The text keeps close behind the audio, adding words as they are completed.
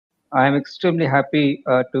I am extremely happy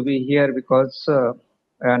to be here because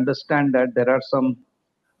I understand that there are some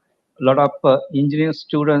lot of engineering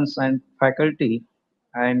students and faculty,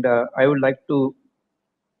 and I would like to,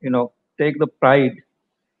 take the pride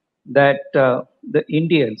that the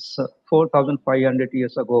Indians 4,500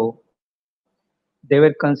 years ago they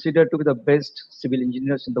were considered to be the best civil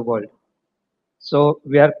engineers in the world. So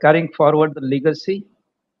we are carrying forward the legacy,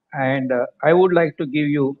 and I would like to give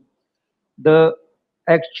you the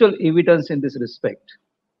actual evidence in this respect.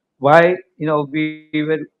 Why we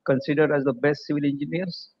were considered as the best civil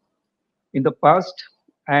engineers in the past,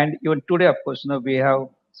 and even today, of course, we have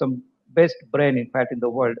some best brain, in fact, in the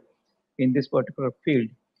world in this particular field.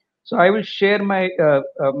 So I will share my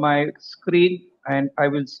screen, and I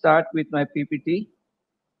will start with my PPT.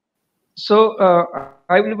 So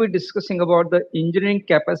I will be discussing about the engineering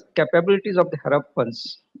capabilities of the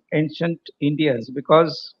Harappans, ancient Indians,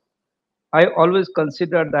 because I always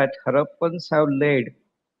consider that Harappans have laid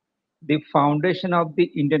the foundation of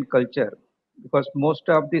the Indian culture, because most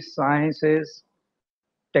of the sciences,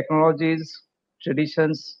 technologies,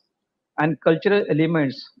 traditions, and cultural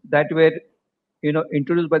elements that were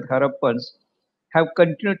introduced by the Harappans have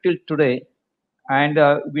continued till today, and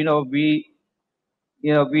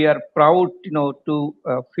we are proud to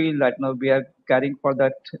feel that we are carrying for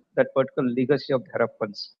that particular legacy of the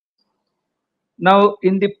Harappans. Now,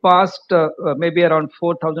 in the past, maybe around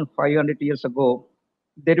 4,500 years ago,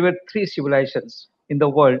 there were three civilizations in the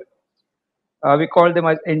world. We call them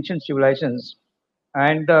as ancient civilizations.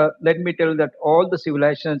 And let me tell you that all the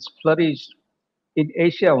civilizations flourished in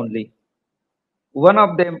Asia only. One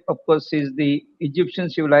of them, of course, is the Egyptian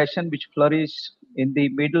civilization, which flourished in the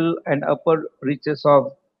middle and upper reaches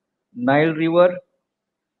of Nile River.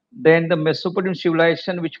 Then the Mesopotamian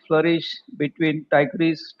civilization, which flourished between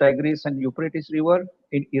Tigris and Euphrates River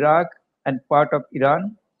in Iraq and part of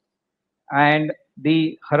Iran, and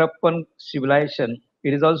the Harappan civilization.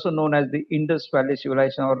 It is also known as the Indus Valley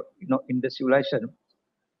civilization, or Indus civilization.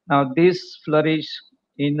 Now, this flourished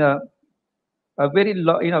in very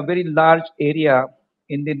large area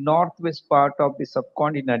in the northwest part of the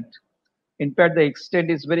subcontinent. In fact, the extent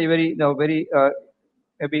is very very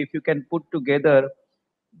maybe if you can put together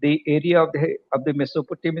the area of the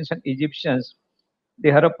Mesopotamians and Egyptians, the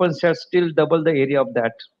Harappans have still double the area of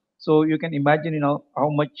that. So you can imagine how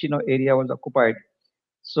much area was occupied.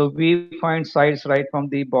 So we find sites right from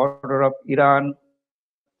the border of Iran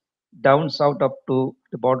down south up to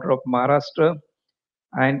the border of Maharashtra,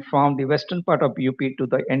 and from the western part of UP to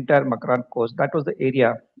the entire Makran coast. That was the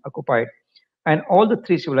area occupied. And all the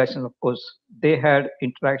three civilizations, of course, they had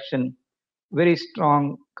interaction, very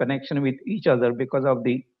strong connection with each other because of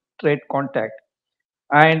the trade contact.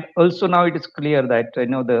 And also now it is clear that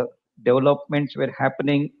the developments were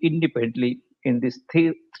happening independently in these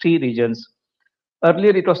three regions.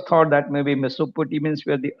 Earlier, it was thought that maybe Mesopotamians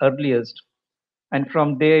were the earliest, and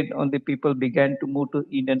from there on, the people began to move to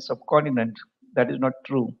Indian subcontinent. That is not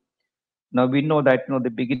true. Now we know that the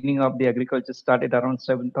beginning of the agriculture started around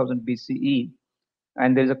 7,000 BCE,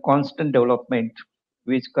 and there is a constant development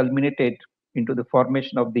which culminated into the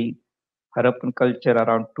formation of the Harappan culture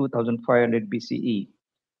around 2,500 BCE.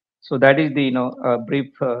 So that is the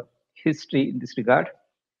brief history in this regard.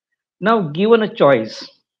 Now, given a choice,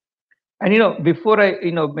 and before I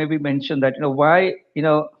maybe mention that why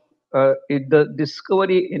the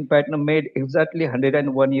discovery in fact made exactly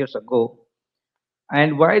 101 years ago,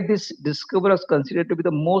 and why this discovery was considered to be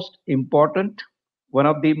the most important, one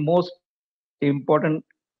of the most important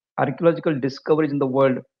archaeological discoveries in the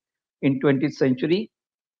world in 20th century,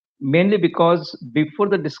 mainly because before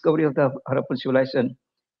the discovery of the Harappan civilization,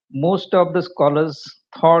 most of the scholars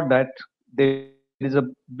thought that there is a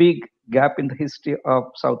big gap in the history of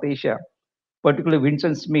South Asia, particularly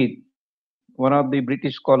Vincent Smith, one of the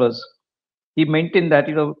British scholars. He maintained that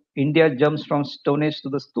India jumps from Stone Age to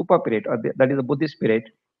the Stupa period, that is the Buddhist period,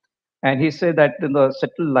 and he said that the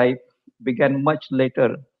settled life began much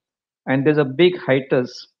later, and there's a big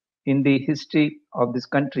hiatus in the history of this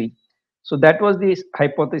country. So that was the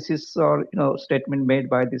hypothesis or statement made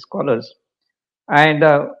by the scholars. And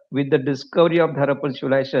with the discovery of the Harappan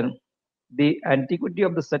civilization, the antiquity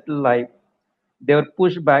of the settled life, they were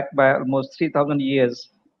pushed back by almost 3,000 years,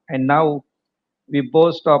 and now we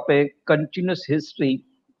boast of a continuous history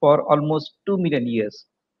for almost 2 million years.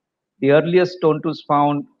 The earliest stone tools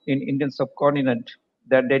found in Indian subcontinent,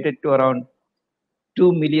 that dated to around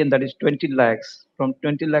 2 million, that is 20 lakhs. From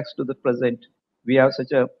 20 lakhs to the present, we have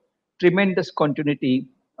such a tremendous continuity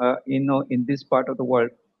in this part of the world.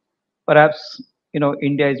 Perhaps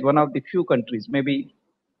India is one of the few countries, maybe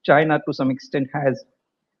China to some extent has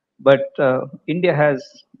but India has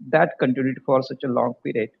that continuity for such a long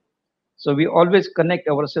period. So we always connect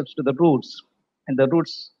ourselves to the roots, and the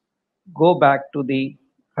roots go back to the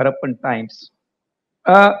Harappan times.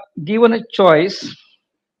 Given a choice,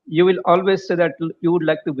 you will always say that you would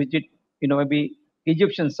like to visit, maybe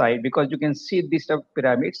Egyptian side because you can see these type of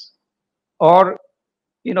pyramids, or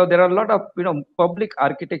there are a lot of public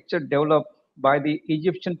architecture developed by the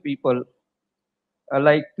Egyptian people,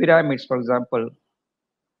 like pyramids, for example,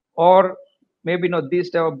 or maybe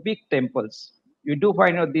these type of big temples. You do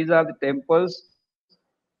find these are the temples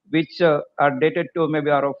which are dated to maybe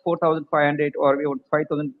around 4,500 or even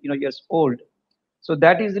 5,000 years old. So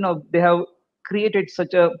that is they have created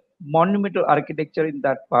such a monumental architecture in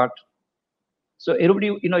that part. So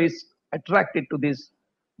everybody is attracted to this.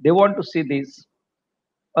 They want to see this.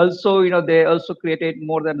 Also, they also created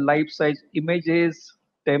more than life-size images,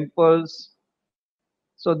 temples.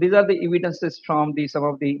 So these are the evidences from the some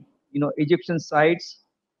of the Egyptian sites.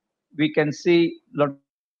 We can see a lot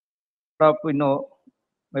of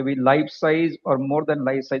maybe life-size or more than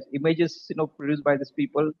life-size images produced by these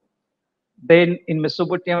people. Then in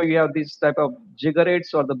Mesopotamia, we have this type of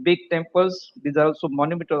ziggurats or the big temples. These are also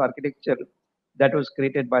monumental architecture that was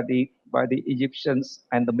created by the Egyptians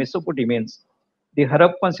and the Mesopotamians. The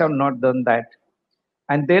Harappans have not done that,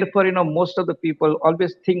 and therefore, most of the people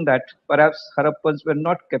always think that perhaps Harappans were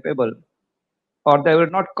not capable or they were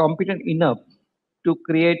not competent enough to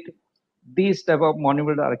create these type of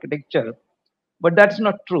monumental architecture. But that's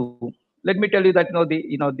not true. Let me tell you that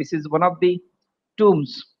this is one of the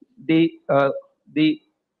tombs, the the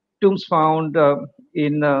tombs found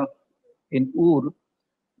in Ur.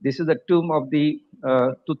 This is the tomb of the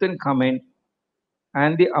Tutankhamen,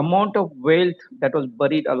 and the amount of wealth that was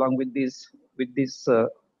buried along with these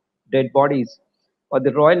dead bodies or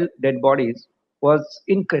the royal dead bodies was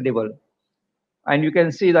incredible. And you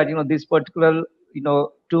can see that this particular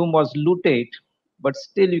tomb was looted, but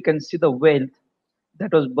still you can see the wealth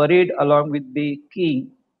that was buried along with the king,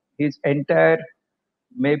 his entire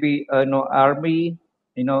maybe army,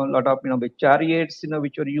 a lot of the chariots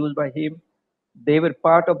which were used by him. They were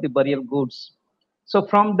part of the burial goods. So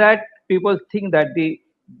from that, people think that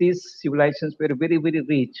these civilizations were very, very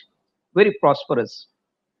rich, very prosperous.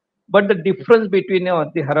 But the difference between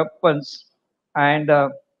the Harappans and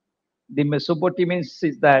the Mesopotamians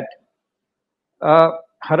is that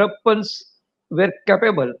Harappans were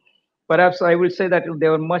capable. Perhaps I will say that they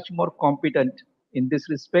were much more competent in this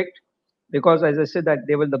respect because, as I said, that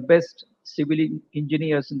they were the best civil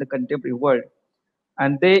engineers in the contemporary world.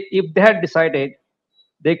 And if they had decided,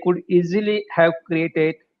 they could easily have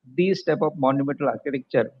created these type of monumental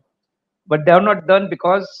architecture. But they have not done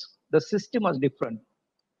because the system was different.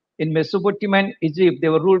 In Mesopotamia and Egypt, they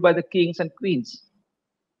were ruled by the kings and queens.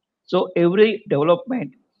 So every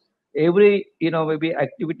development, every maybe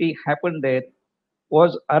activity happened there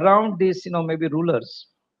was around these maybe rulers.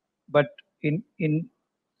 But in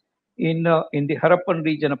the Harappan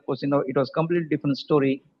region, of course, it was completely different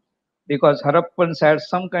story because Harappans had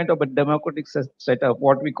some kind of a democratic setup,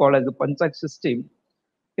 what we call as the Panchayat system.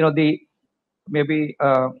 The maybe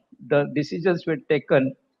the decisions were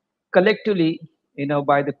taken collectively,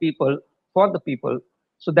 by the people for the people.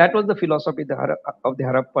 So that was the philosophy of the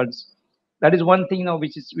Harappans. That is one thing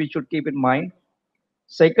which is we should keep in mind.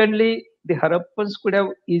 Secondly, the Harappans could have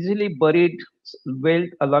easily buried wealth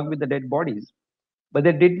along with the dead bodies, but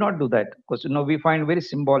they did not do that because we find very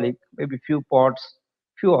symbolic, maybe few pots,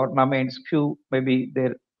 few ornaments, few maybe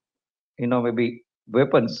their maybe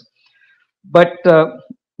weapons. But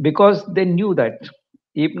because they knew that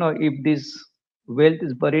if this wealth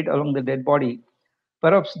is buried along the dead body,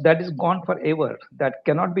 perhaps that is gone forever. That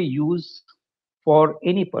cannot be used for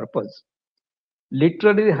any purpose.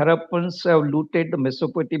 Literally, the Harappans have looted the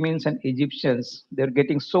Mesopotamians and Egyptians. They're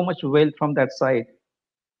getting so much wealth from that side,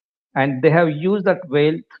 and they have used that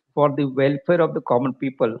wealth for the welfare of the common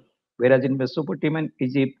people. Whereas in Mesopotamia and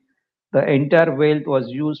Egypt, the entire wealth was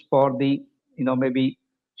used for the maybe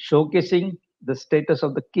showcasing the status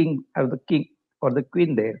of the king or the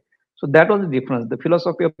queen there. So that was the difference. The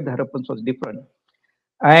philosophy of the Harappans was different.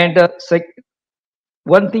 And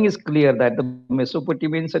one thing is clear that the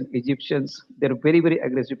Mesopotamians and Egyptians, they're very, very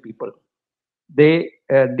aggressive people. They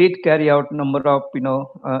did carry out number of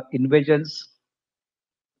invasions,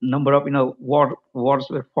 number of wars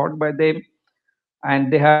were fought by them,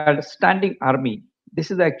 and they had standing army.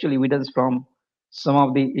 This is actually evidence from some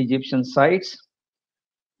of the Egyptian sites.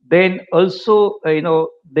 Then also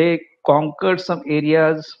they conquered some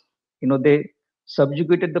areas. They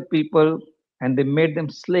subjugated the people and they made them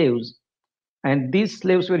slaves, and these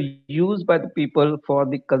slaves were used by the people for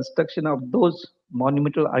the construction of those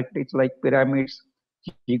monumental architecture like pyramids,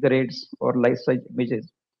 ziggurats, or life-size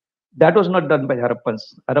images. That was not done by Harappans.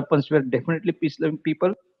 Harappans were definitely peace-loving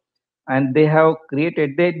people, and they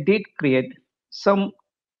did create some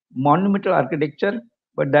monumental architecture,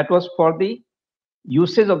 but that was for the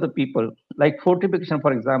usage of the people, like fortification,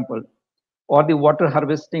 for example, or the water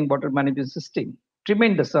harvesting, water management system.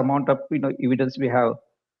 Tremendous amount of evidence we have.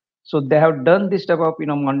 So they have done this type of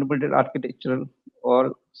monumental architectural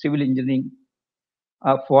or civil engineering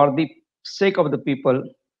for the sake of the people,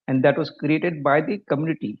 and that was created by the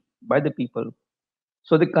community, by the people.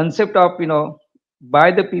 So the concept of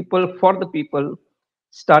by the people for the people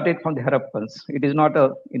started from the Harappans. It is not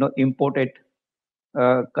a imported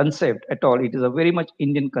concept at all. It is a very much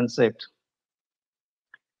Indian concept.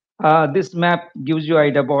 This map gives you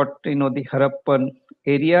idea about the Harappan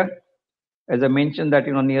area. As I mentioned that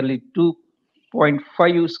nearly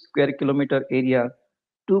 2.5 square kilometer area,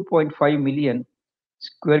 2.5 million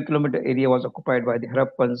square kilometer area was occupied by the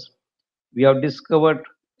Harappans. We have discovered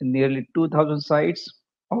nearly 2,000 sites,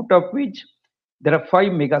 out of which there are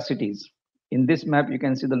five mega cities. In this map, you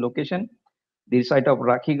can see the location. The site of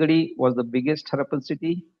Rakhigarhi was the biggest Harappan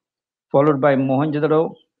city, followed by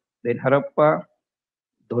Mohenjo-daro, then Harappa,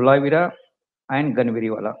 Dholavira, and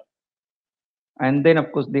Ganveriwala. And then,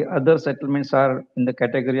 of course, the other settlements are in the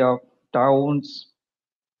category of towns,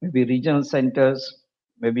 maybe regional centers,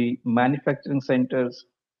 maybe manufacturing centers,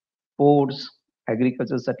 ports,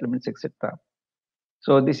 agricultural settlements, etc.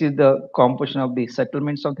 So this is the composition of the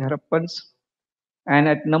settlements of the Harappans. And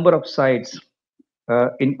at number of sites,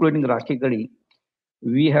 including Rakhigarhi,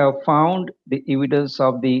 we have found the evidence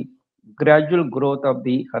of the gradual growth of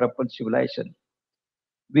the Harappan civilization.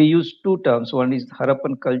 We use two terms. One is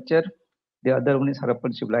Harappan culture, the other one is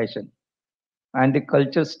Harappan civilization. And the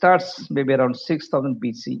culture starts maybe around 6000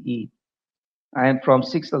 BCE. And from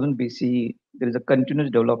 6000 BCE, there is a continuous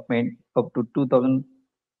development up to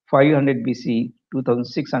 2500 BCE,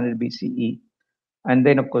 2600 BCE. And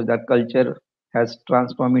then, of course, that culture has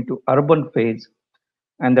transformed into urban phase.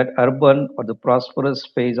 And that urban or the prosperous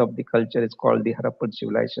phase of the culture is called the Harappan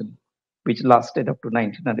civilization, which lasted up to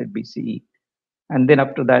 1900 BCE. And then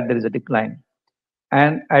after that, there is a decline.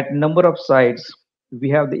 And at number of sites, we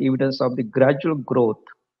have the evidence of the gradual growth,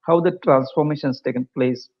 how the transformations taken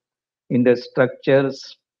place in their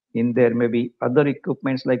structures, in their maybe other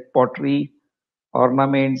equipments like pottery,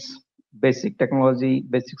 ornaments, basic technology,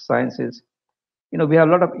 basic sciences. We have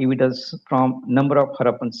a lot of evidence from number of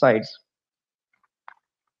Harappan sites.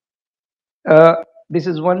 Uh, this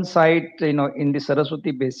is one site, in the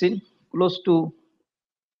Saraswati Basin, close to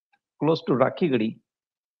Rakhigarhi.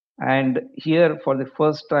 And here, for the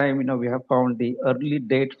first time, we have found the early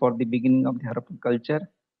date for the beginning of the Harappan culture,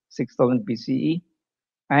 6000 BCE.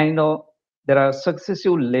 And there are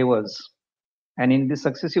successive levels, and in the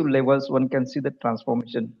successive levels, one can see the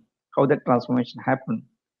transformation, how that transformation happened.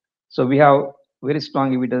 So we have very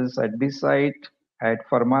strong evidence at this site, at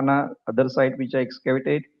Farmana, other site which I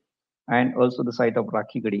excavated, and also the site of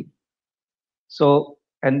Rakhigarhi. So,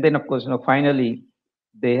 and then of course, finally,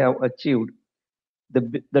 they have achieved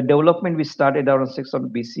the development we started around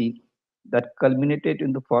 600 BC that culminated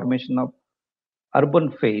in the formation of urban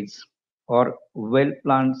phase or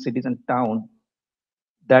well-planned cities and town.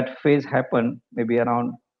 That phase happened maybe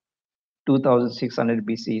around 2600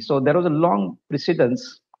 BC. So there was a long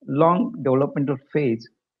precedence, long developmental phase.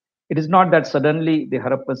 It is not that suddenly the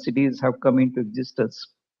Harappan cities have come into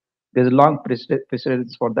existence. There's a long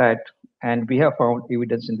precedence for that, and we have found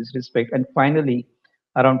evidence in this respect. And finally,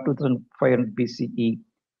 around 2500 BCE,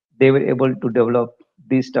 they were able to develop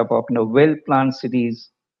these type of well-planned cities,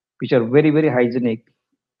 which are very very hygienic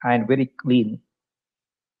and very clean.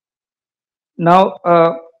 Now,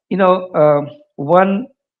 one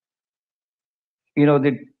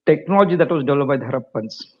the technology that was developed by the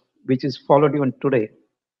Harappans, which is followed even today,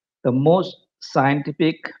 the most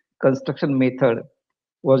scientific construction method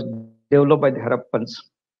was developed by the Harappans,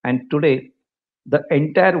 and today the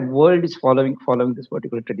entire world is following this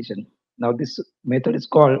particular tradition. Now, this method is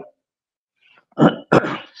called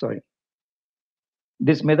sorry,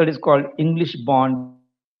 this method is called English bond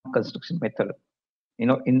construction method.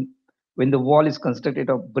 In when the wall is constructed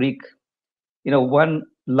of brick, one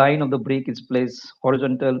line of the brick is placed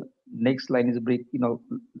horizontal, next line is brick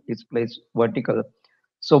is placed vertical.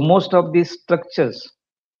 So most of these structures,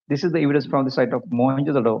 this is the evidence from the site of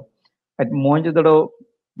Mohenjo-daro. At Mohenjo-daro,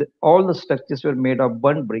 all the structures were made of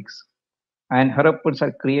burnt bricks, and Harappans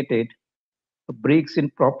had created bricks in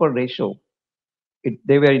proper ratio.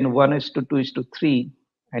 They were in 1 is to 2 is to 3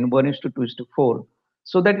 and 1 is to 2 is to 4.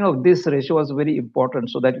 So that this ratio was very important,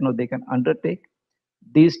 so that they can undertake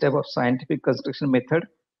these type of scientific construction method,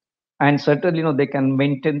 and certainly they can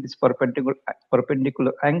maintain this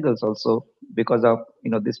perpendicular angles also because of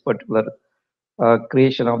this particular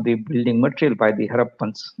creation of the building material by the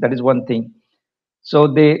Harappans. That is one thing. So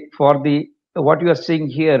they for the what you are seeing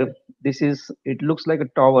here, this is it looks like a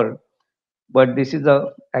tower, but this is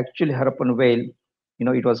a actually Harappan whale.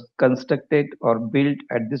 It was constructed or built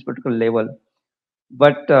at this particular level,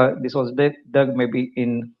 but this was dug maybe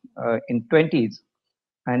in 20s,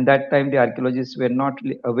 and that time the archaeologists were not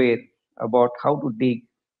really aware about how to dig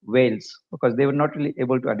whales because they were not really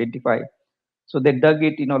able to identify. So they dug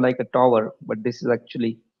it, like a tower, but this is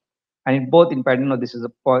actually, and in both, in fact, this is a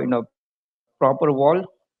proper wall,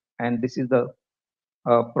 and this is the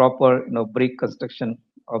proper brick construction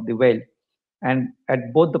of the whale. And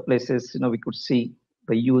at both the places, we could see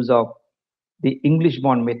the use of the English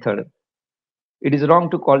bond method. It is wrong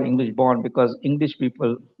to call English bond because English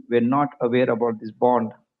people were not aware about this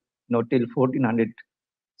bond, till 1400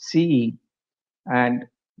 CE, and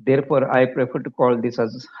therefore I prefer to call this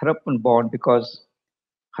as Harappan bond because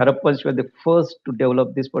Harappans were the first to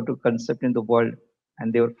develop this particular concept in the world,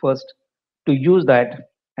 and they were first to use that.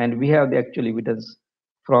 And we have the actual evidence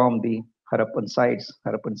from the Harappan sites,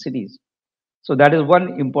 Harappan cities. So that is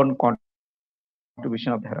one important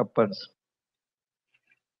contribution of the Harappans.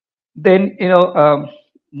 Then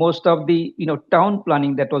most of the town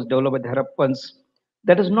planning that was developed by the Harappans,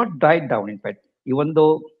 that has not died down. In fact, even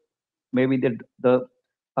though maybe the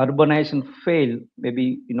urbanization failed,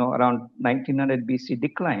 maybe around 1900 BC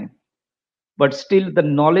decline, but still the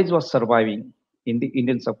knowledge was surviving in the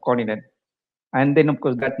Indian subcontinent. And then, of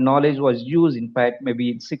course, that knowledge was used, in fact, maybe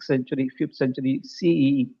in 6th century, 5th century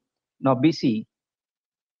CE, now BC,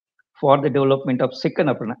 for the development of second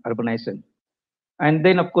urbanization. And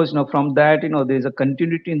then, of course, from that, there is a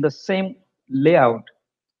continuity in the same layout.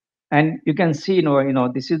 And you can see,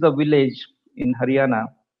 this is the village in Haryana,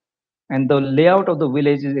 and the layout of the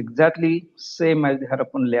village is exactly same as the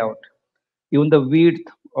Harappan layout. Even the width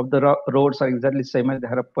of the roads are exactly same as the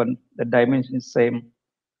Harappan. The dimension is same.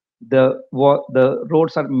 The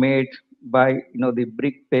roads are made by the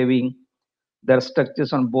brick paving. There are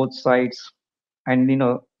structures on both sides, and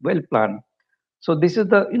well planned. So this is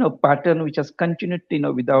the pattern which has continued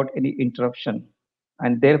without any interruption,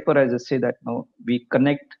 and therefore, as I say that we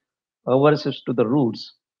connect ourselves to the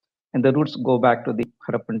roots, and the roots go back to the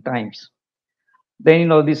Harappan times. Then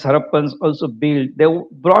these Harappans also built. They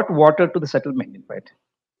brought water to the settlement. In fact,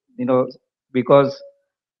 because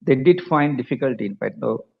they did find difficulty. In fact,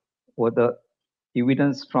 or the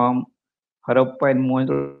evidence from Harappa and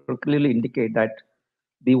Mohenjo clearly indicate that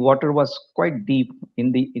the water was quite deep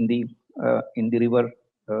in the river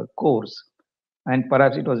course, and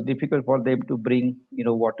perhaps it was difficult for them to bring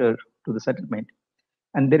water to the settlement,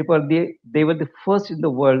 and therefore they were the first in the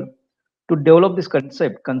world to develop this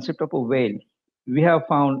concept of a whale. We have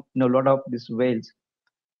found a lot of these whales,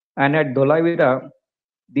 and at Dholavira,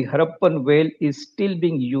 the Harappan whale is still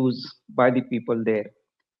being used by the people there.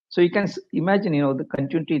 So you can imagine, the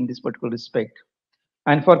continuity in this particular respect.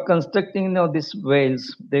 And for constructing, these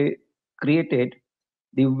whales, they created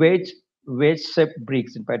the wedge-shaped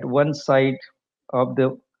bricks. In fact, of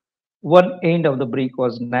the one end of the brick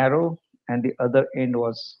was narrow, and the other end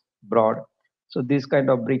was broad. So these kind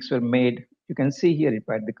of bricks were made. You can see here, in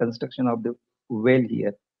fact, the construction of the whale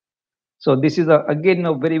here. So this is again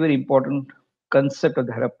a very very important concept of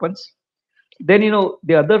the Harappans. Then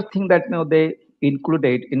the other thing that they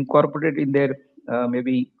incorporated in their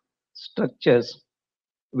maybe structures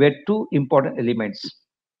were two important elements.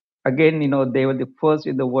 Again, they were the first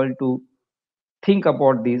in the world to think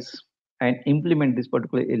about this and implement these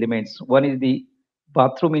particular elements. One is the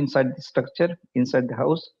bathroom inside the structure, inside the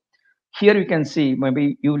house. Here you can see,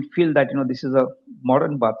 maybe you will feel that this is a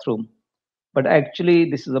modern bathroom, but actually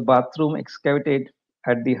this is a bathroom excavated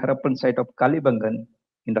at the Harappan site of Kalibangan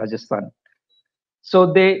in Rajasthan.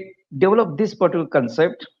 So they developed this particular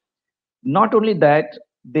concept. Not only that,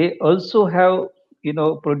 they also have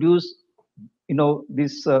produced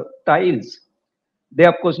these tiles. They,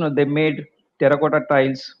 of course, they made terracotta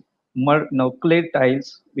tiles, clay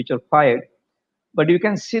tiles, which are fired. But you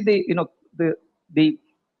can see the the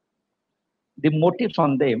the motifs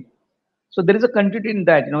on them. So there is a continuity in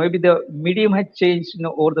that. Maybe the medium has changed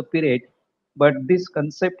over the period, but this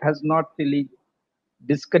concept has not really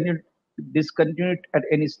discontinued discontinued at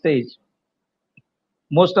any stage.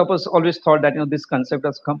 Most of us always thought that this concept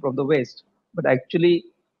has come from the West, but actually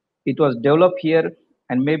it was developed here,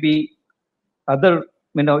 and maybe other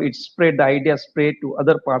it spread, the idea spread to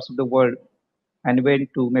other parts of the world and went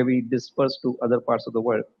to maybe dispersed to other parts of the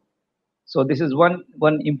world. So this is one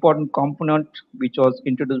important component which was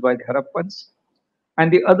introduced by the Harappans.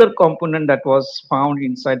 And the other component that was found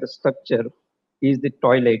inside the structure is the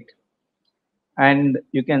toilet. And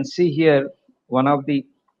you can see here one of the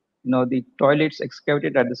the toilets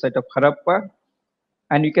excavated at the site of Harappa,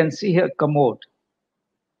 and you can see here commode.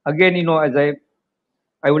 Again, as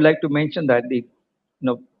I would like to mention that the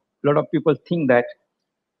a lot of people think that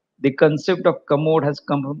the concept of commode has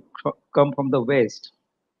come from the West,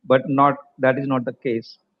 but not that is not the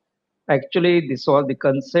case. Actually, this was the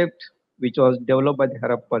concept which was developed by the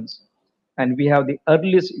Harappans, and we have the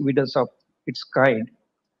earliest evidence of its kind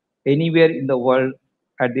anywhere in the world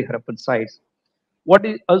at the Harappan sites. What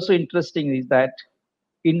is also interesting is that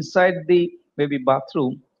inside the maybe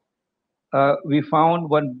bathroom, we found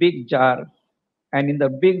one big jar, and in the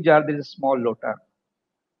big jar there is a small lota.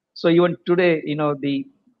 So even today, the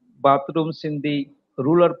bathrooms in the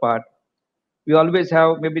rural part, we always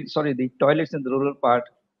have maybe sorry the toilets in the rural part.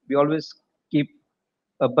 We always keep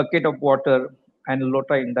a bucket of water and a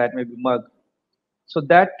lota in that maybe mug. So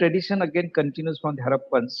that tradition again continues from the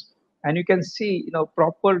Harappans, and you can see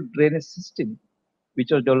proper drainage system which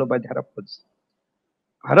was developed by the Harappans.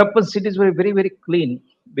 Harappan cities were very very clean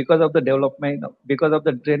because of the development, because of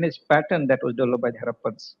the drainage pattern that was developed by the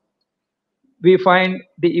Harappans. We find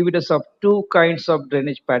the evidence of two kinds of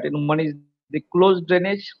drainage pattern. One is the closed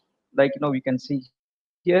drainage, like we can see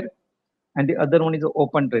here, and the other one is the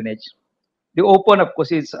open drainage. The open, of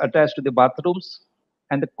course, is attached to the bathrooms,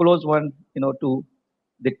 and the closed one, to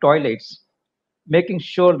the toilets, making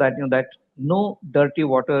sure that that no dirty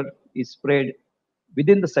water is spread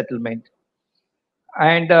within the settlement.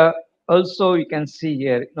 And also, you can see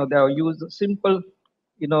here, they have used simple,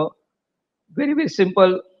 you know, very very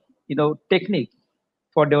simple, technique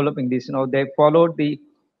for developing this. They followed the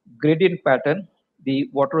gradient pattern. The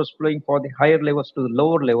water was flowing for the higher levels to the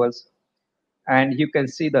lower levels, and you can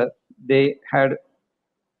see that they had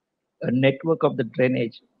a network of the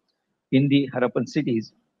drainage in the Harappan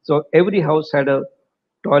cities. So every house had a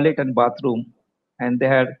toilet and bathroom, and they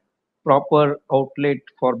had proper outlet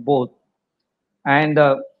for both. And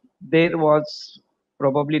there was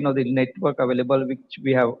probably the network available, which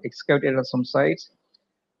we have excavated at some sites.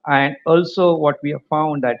 And also, what we have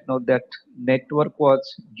found that that network was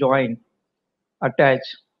joined,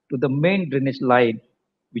 attached to the main drainage line,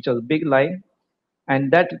 which was a big line,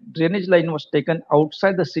 and that drainage line was taken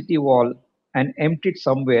outside the city wall and emptied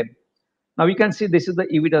somewhere. Now you can see this is the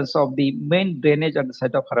evidence of the main drainage at the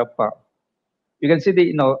site of Harappa. You can see the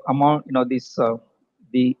amount, this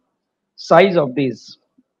the size of this,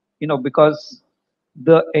 because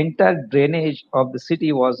the entire drainage of the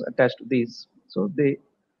city was attached to these. So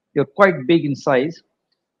they're quite big in size,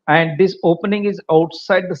 and this opening is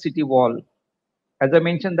outside the city wall. As I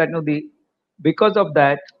mentioned that the because of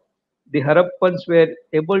that, the Harappans were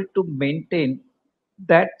able to maintain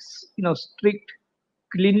that strict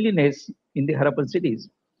cleanliness in the Harappan cities,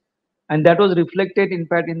 and that was reflected in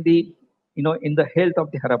fact in the in the health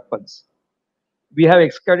of the Harappans. We have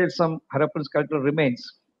excavated some Harappan sculptural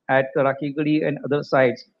remains at Rakhigarhi and other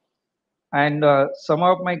sites, and some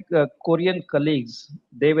of my Korean colleagues,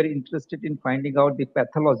 they were interested in finding out the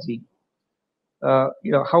pathology,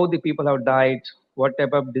 how the people have died, what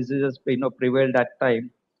type of diseases prevailed that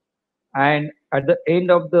time. And at the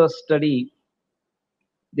end of the study,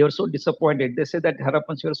 they were so disappointed. They said that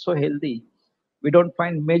Harappans were so healthy, we don't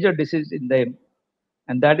find major disease in them,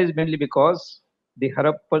 and that is mainly because the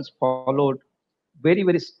Harappans followed very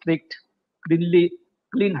very strict, cleanly,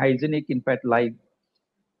 clean hygienic in fact life.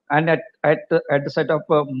 And at the site of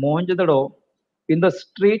Mohenjo-daro, in the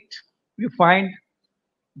street, we find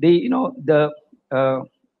the uh,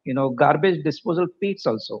 garbage disposal pits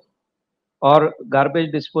also, or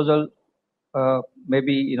garbage disposal,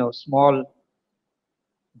 maybe small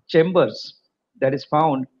chambers that is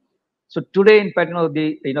found. So today, in fact,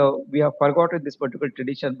 the we have forgotten this particular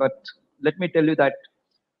tradition, but let me tell you that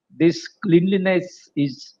this cleanliness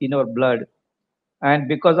is in our blood, and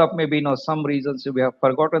because of maybe some reasons we have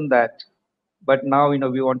forgotten that, but now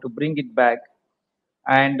we want to bring it back,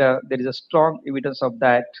 and there is a strong evidence of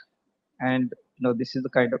that, and this is the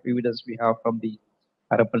kind of evidence we have from the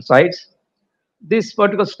Harappan sites. This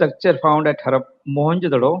particular structure found at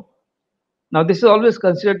Mohenjo-daro. Now, this is always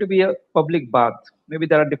considered to be a public bath. Maybe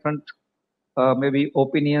there are different, maybe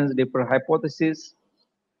opinions, different hypotheses.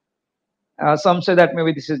 Some say that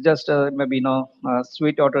maybe this is just maybe a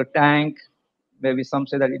sweet water tank. Maybe some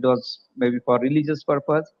say that it was maybe for religious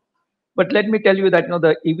purpose. But let me tell you that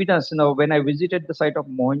the evidence. When I visited the site of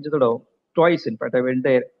Mohenjo-daro twice, in fact, I went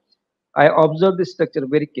there. I observed this structure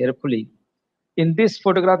very carefully. In this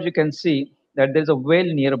photograph, you can see that there's a well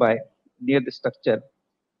nearby. near the structure,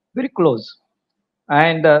 very close.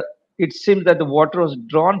 And it seems that the water was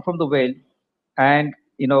drawn from the well and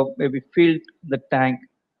maybe filled the tank.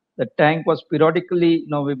 The tank was periodically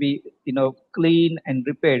maybe clean and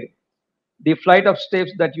repaired. The flight of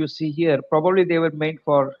steps that you see here, probably they were made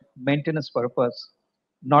for maintenance purpose,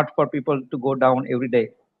 not for people to go down every day.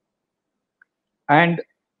 And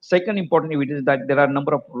second important evidence is that there are a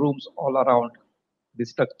number of rooms all around the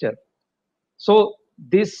structure. So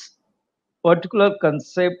this particular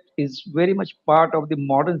concept is very much part of the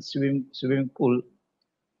modern swimming pool.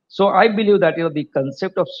 So I believe that the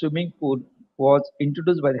concept of swimming pool was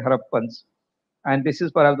introduced by the Harappans, and this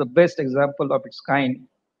is perhaps the best example of its kind,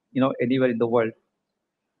 anywhere in the world.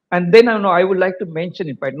 And then I would like to mention,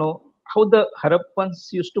 if I know how the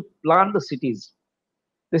Harappans used to plan the cities.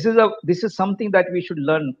 This is something that we should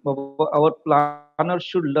learn. Our planners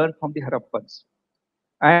should learn from the Harappans.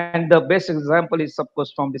 And the best example is, of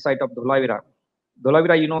course, from the site of Dholavira.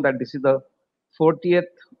 Dholavira, that this is the 40th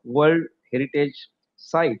World Heritage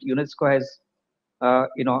Site. UNESCO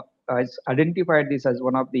has identified this as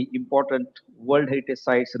one of the important World Heritage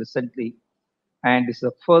Sites recently, and this is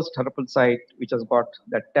the first Harappan site which has got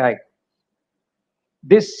that tag.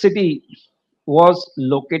 This city was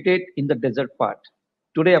located in the desert part.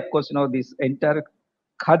 Today, of course, this entire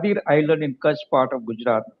Khadir Island in Kutch part of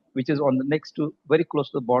Gujarat, which is on the next to very close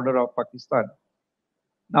to the border of Pakistan.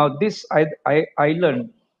 Now, this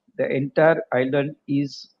island, the entire island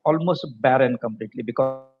is almost barren completely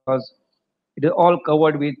because it is all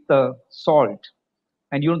covered with salt,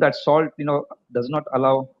 and that salt, does not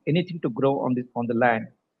allow anything to grow on the land.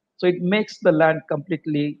 So it makes the land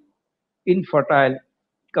completely infertile,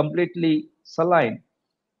 completely saline,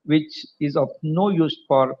 which is of no use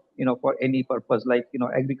for for any purpose like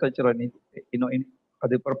agriculture or any any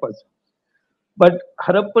other purpose. But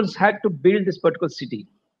Harappans had to build this particular city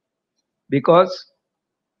because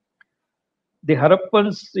the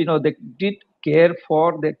Harappans, they did care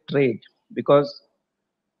for their trade because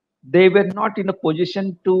they were not in a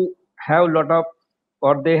position to have a lot of,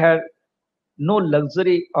 or they had no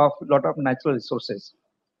luxury of lot of natural resources.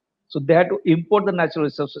 So they had to import the natural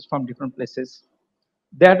resources from different places.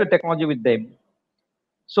 They had the technology with them.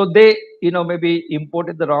 So they, maybe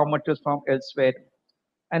imported the raw materials from elsewhere,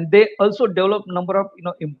 and they also developed number of,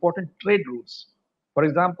 important trade routes. For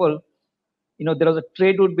example, there was a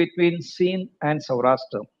trade route between Sindh and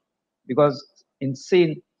Saurashtra, because in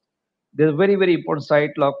Sindh there's a very very important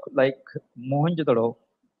site like Mohenjo-daro,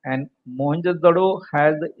 and Mohenjo-daro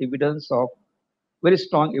has the evidence of very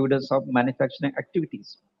strong evidence of manufacturing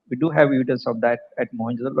activities. We do have evidence of that at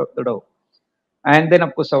Mohenjo-daro. And then,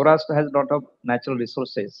 of course, Saurashtra has a lot of natural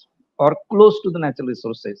resources or close to the natural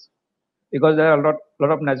resources because there are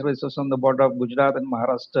lot of natural resources on the border of Gujarat and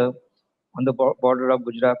Maharashtra, on the border of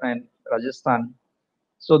Gujarat and Rajasthan.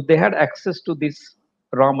 So they had access to these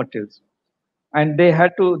raw materials, and they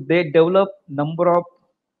developed number of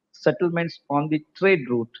settlements on the trade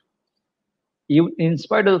route, in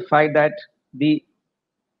spite of the fact that the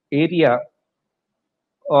area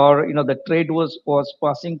or the trade was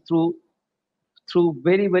passing through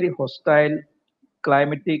very very hostile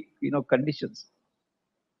climatic conditions,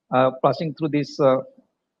 passing through this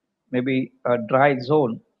maybe a dry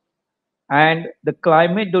zone, and the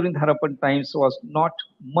climate during the Harappan times was not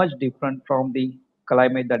much different from the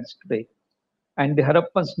climate that is today. And the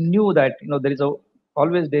Harappans knew that there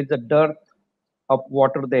is a dearth of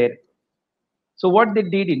water there. So what they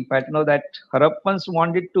did, in fact, that Harappans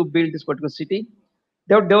wanted to build this particular city.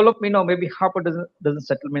 They have developed, maybe half a dozen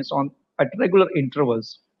settlements on at regular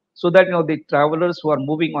intervals, so that the travelers who are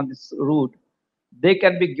moving on this route, they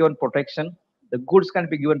can be given protection. The goods can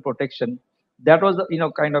be given protection. That was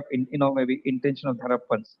the kind of maybe intention of the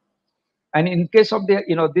Harappans. And in case of the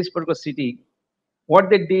this particular city, what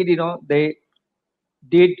they did, they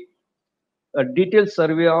did a detailed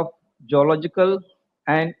survey of geological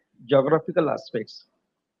and geographical aspects.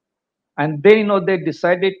 And then, they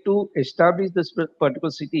decided to establish this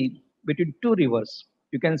particular city between two rivers.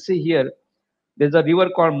 You can see here, there's a river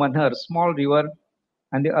called Manhar, small river,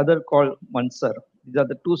 and the other called Mansar. These are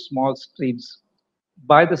the two small streams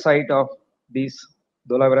by the site of this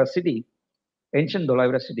Dholavira city, ancient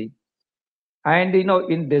Dholavira city. And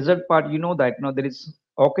in desert part, that there is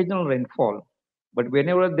occasional rainfall, but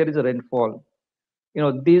whenever there is a rainfall,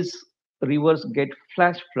 these rivers get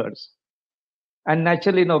flash floods. And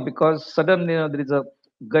naturally, because suddenly, there is a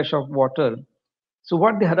gush of water. So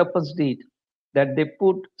what the Harappans did, that they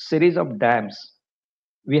put series of dams.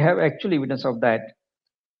 We have actually evidence of that.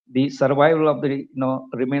 The survival of the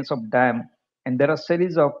remains of dam, and there are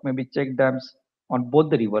series of maybe check dams on both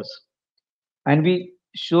the rivers. And we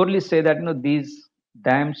surely say that these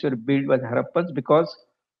dams were built by the Harappans because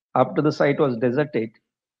after the site was deserted,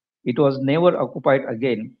 it was never occupied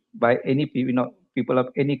again by any people of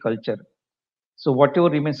any culture. So whatever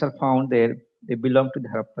remains are found there, they belong to the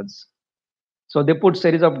Harappans. So they put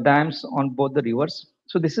series of dams on both the rivers.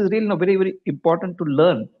 So this is really very very important to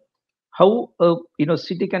learn how a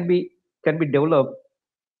city can be developed.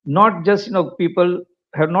 Not just people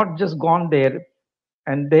have not just gone there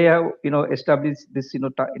and they have established this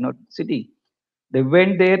city. They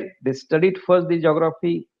went there, they studied first the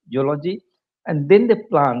geography, geology, and then they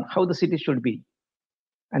plan how the city should be.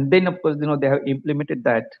 And then of course they have implemented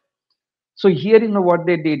that. So here what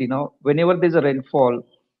they did, whenever there's a rainfall,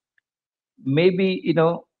 maybe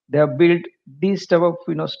they have built these type of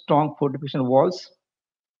strong fortification walls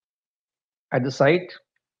at the site.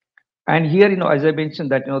 And here as I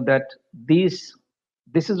mentioned that that these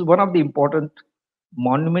this is one of the important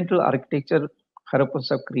monumental architecture Harappans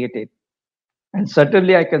have created. And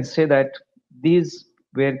certainly I can say that these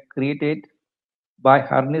were created by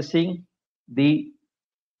harnessing the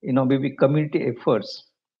maybe community efforts.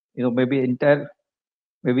 Maybe entire,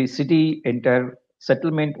 maybe city, entire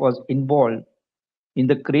settlement was involved in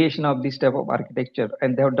the creation of this type of architecture,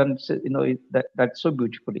 and they have done that so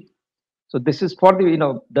beautifully. So this is for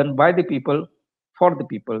the done by the people for the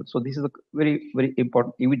people. So this is a very very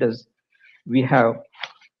important evidence we have.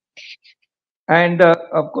 And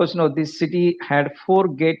of course, this city had four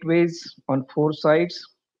gateways on four sides.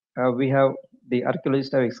 We have the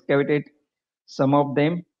archaeologists have excavated some of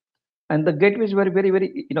them, and the gateways were very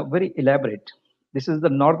very very elaborate. This is the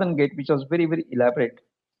northern gate, which was very very elaborate,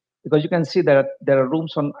 because you can see that there are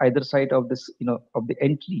rooms on either side of this of the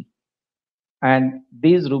entry, and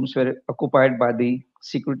these rooms were occupied by the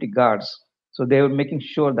security guards. So they were making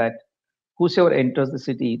sure that whosoever enters the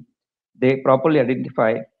city, they properly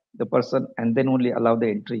identify the person and then only allow the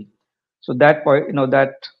entry. So that point,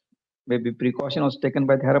 that maybe precaution was taken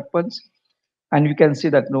by the Harappans, and you can see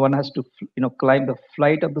that no one has to climb the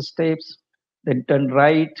flight of the steps, then turn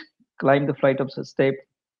right, climb the flight of the step,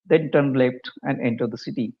 then turn left and enter the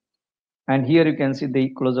city. And here you can see the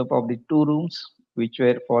close up of the two rooms which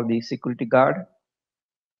were for the security guard.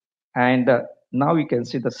 And now you can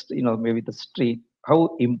see the maybe the street,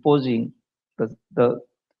 how imposing the the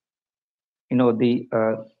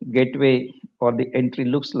gateway or the entry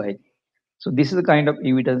looks like. So this is the kind of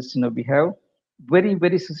evidence we have very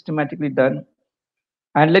very systematically done.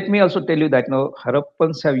 And let me also tell you that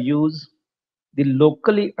Harappans have used the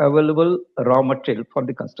locally available raw material for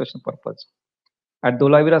the construction purpose. At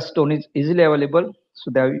Dholavira, stone is easily available,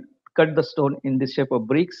 so they have cut the stone in the shape of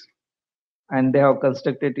bricks, and they have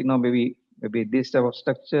constructed maybe this type of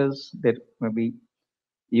structures. There maybe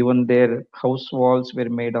even their house walls were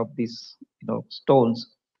made of these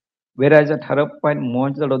stones. Whereas at Harappa and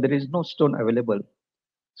Mohenjo-daro there is no stone available.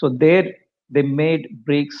 So there they made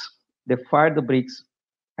bricks, they fired the bricks,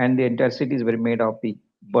 and the entire cities were made of the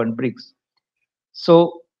burnt bricks.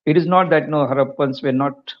 So it is not that Harappans were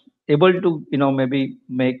not able to maybe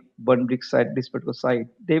make burnt bricks at this particular site.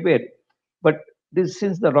 They were, but this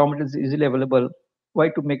since the raw material is easily available, why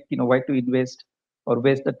to make why to invest or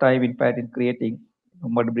waste the time in fact in creating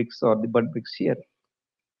mud bricks or the burnt bricks here?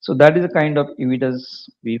 So that is the kind of evidence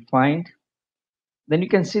we find. Then you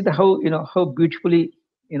can see the how beautifully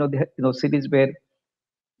the cities were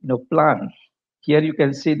planned. Here you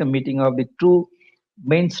can see the meeting of the two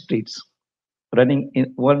main streets running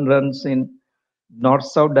in, one runs in north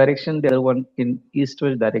south direction, the other one in east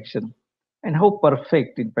west direction. And how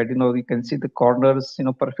perfect, in fact, you can see the corners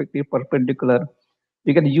perfectly perpendicular.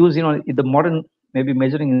 You can use the modern maybe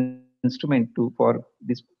measuring instrument to for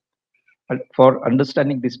this for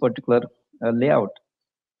understanding this particular layout.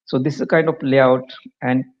 So this is a kind of layout,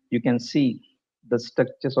 and you can see the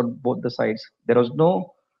structures on both the sides. There was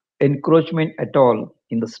no encroachment at all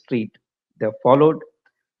in the street. They have followed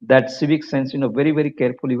that civic sense very very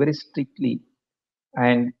carefully, very strictly.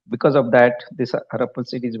 And because of that, these Harappan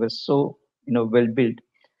cities were so well built.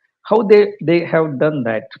 How they have done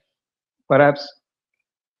that, perhaps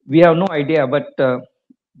we have no idea, but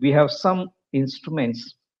we have some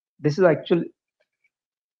instruments. This is actually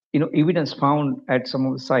evidence found at some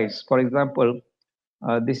of the sites. For example,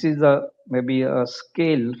 this is a maybe a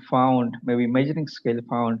scale found, maybe measuring scale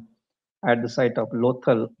found at the site of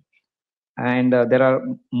Lothal, and there are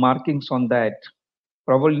markings on that.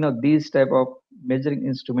 Probably these type of measuring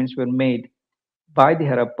instruments were made by the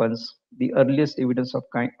Harappans, the earliest evidence of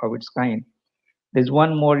its kind. There's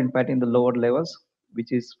one more in fact in the lower levels,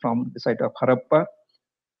 which is from the site of Harappa,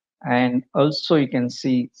 and also you can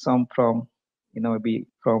see some from maybe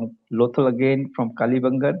from Lothal again, from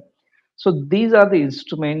Kalibangan. So these are the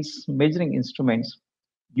instruments, measuring instruments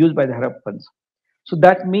used by the Harappans. So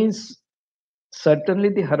that means certainly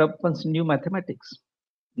the Harappans knew mathematics.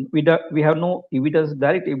 We have no evidence,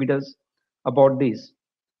 direct evidence about this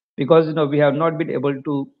because we have not been able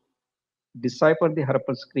to decipher the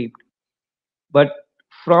Harappan script. But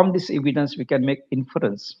from this evidence, we can make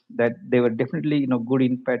inference that they were definitely good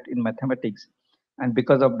in fact in mathematics, and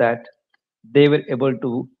because of that, they were able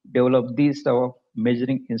to develop these type of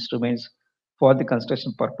measuring instruments for the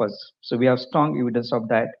construction purpose. So we have strong evidence of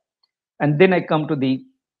that. And then I come to the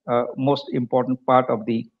most important part of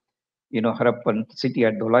the Harappan city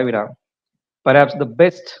at Dholavira, perhaps the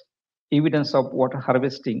best evidence of water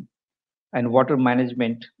harvesting and water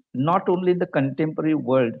management, not only in the contemporary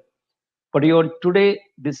world, but even today,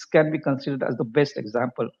 this can be considered as the best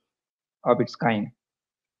example of its kind.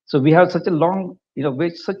 So we have such a long,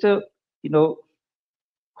 such a, you know,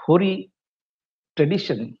 hoary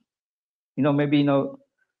tradition, maybe,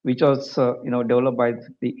 which was, developed by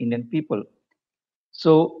the Indian people.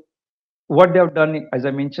 So what they have done, as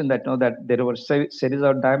I mentioned, that that there were series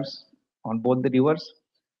of dams on both the rivers,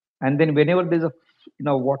 and then whenever there's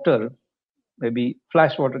a, water, maybe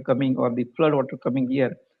flash water coming or the flood water coming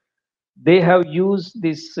here, they have used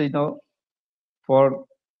this, for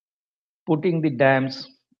putting the dams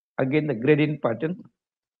again the gradient pattern.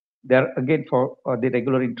 They are again for the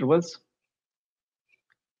regular intervals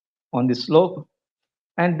on the slope.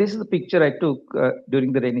 And this is the picture I took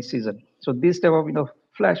during the rainy season. So this type of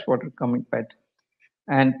flash water coming back,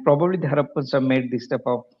 and probably the Harappans have made this type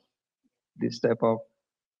of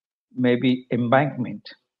maybe embankment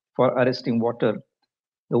for arresting water.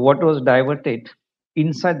 The water was diverted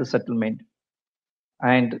inside the settlement,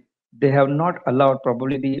 and they have not allowed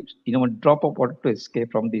probably the drop of water to escape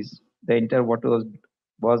from this. The entire water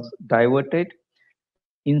was diverted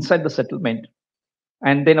inside the settlement.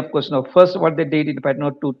 And then, of course, first what they did in fact,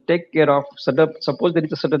 to take care of suppose there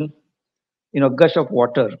is a sudden, gush of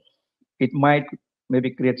water, it might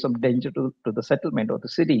maybe create some danger to the settlement or the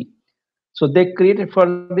city. So they created for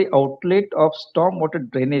the outlet of stormwater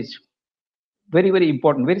drainage. Very, very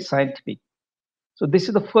important, very scientific. So this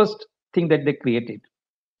is the first thing that they created.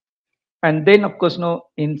 And then, of course,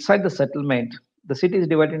 inside the settlement, the city is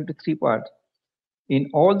divided into three parts. In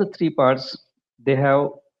all the three parts, they have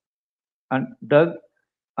dug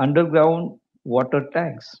underground water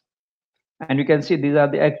tanks, and you can see these are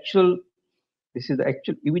the actual. This is the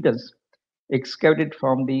actual evidence excavated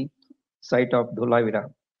from the site of Dholavira.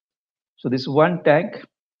 So this one tank.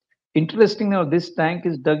 Interesting now, this tank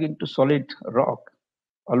is dug into solid rock,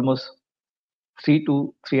 almost 3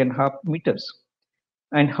 to 3.5 meters.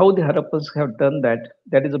 And how the Harappans have done that,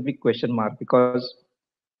 that is a big question mark because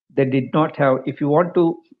they did not have. If you want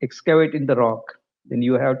to excavate in the rock, then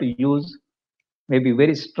you have to use maybe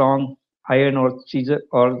very strong iron or chisel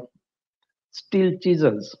or steel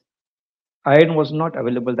chisels. Iron was not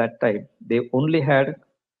available that time. They only had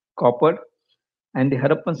copper, and the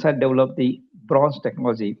Harappans had developed the bronze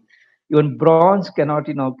technology. Even bronze cannot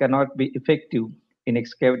be effective in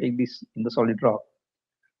excavating this in the solid rock.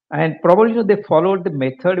 And probably they followed the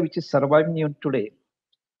method which is surviving even today.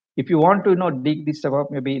 If you want to dig this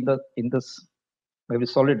up maybe in this maybe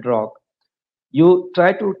solid rock, you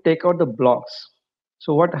try to take out the blocks.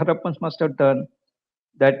 So what Harappans must have done,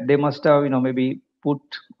 that they must have maybe put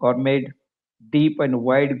or made deep and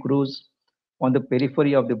wide grooves on the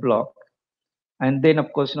periphery of the block, and then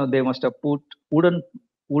of course they must have put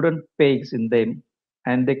wooden pegs in them,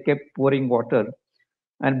 and they kept pouring water,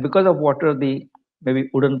 and because of water the maybe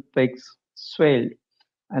wooden pegs swelled,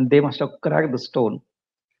 and they must have cracked the stone.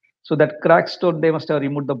 So that cracked stone, they must have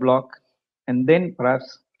removed the block, and then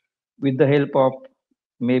perhaps with the help of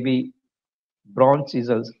maybe bronze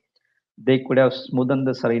chisels, they could have smoothened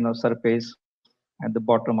the surface at the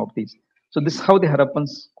bottom of these. So this is how the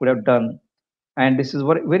Harappans could have done, and this is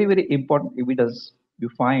very, very, very important evidence you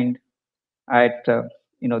find at the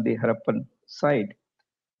Harappan site.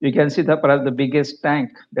 You can see the perhaps the biggest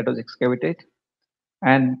tank that was excavated,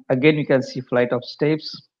 and again you can see flight of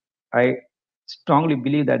steps. I strongly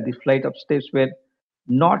believe that the flight of steps were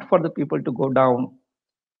not for the people to go down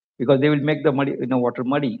because they will make the water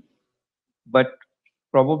muddy, but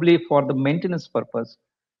probably for the maintenance purpose.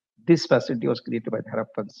 This facility was created by the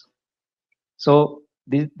Harappans. So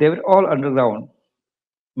they were all underground,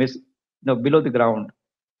 means below the ground.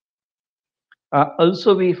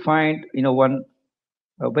 Also, we find one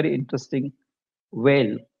very interesting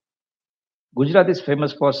well. Gujarat is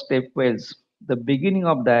famous for step wells. The beginning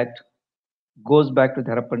of that goes back to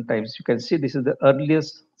the Harappan times. You can see this is the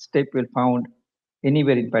earliest step well found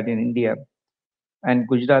anywhere in fact in India. and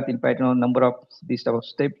Gujarat. In fact, number of these type of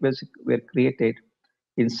steps were created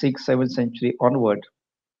in 6th, 7th century onward.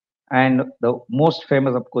 And the most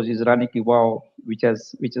famous, of course, is Rani Ki Vav, which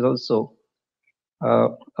is also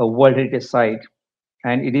a World Heritage Site,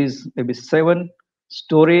 and it is maybe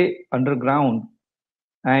 7-story underground,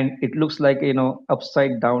 and it looks like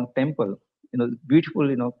upside down temple.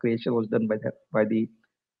 Beautiful creation was done by the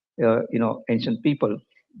ancient people.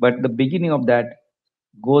 But the beginning of that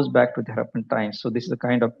goes back to the Harappan times. So this is the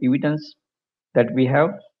kind of evidence that we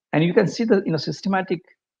have, and you can see the systematic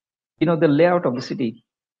the layout of the city.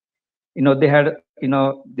 They had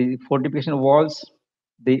the fortification walls.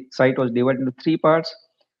 The site was divided into three parts,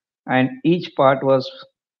 and each part was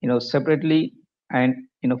separately and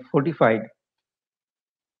fortified.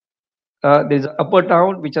 There's upper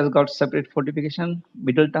town which has got separate fortification,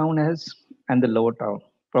 middle town has, and the lower town.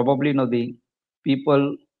 Probably the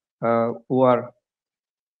people who are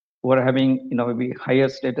having maybe higher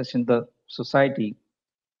status in the society,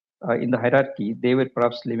 in the hierarchy, they were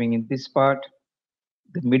perhaps living in this part.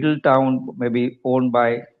 The middle town may be owned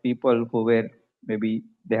by people who were maybe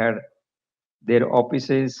they had their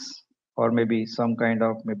offices, or maybe some kind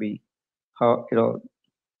of maybe how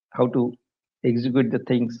how to execute the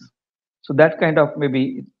things. So that kind of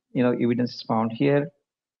maybe evidence is found here.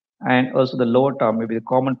 And also the lower town, maybe the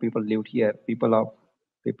common people lived here, people, all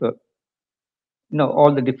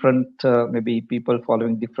the different maybe people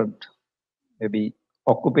following different maybe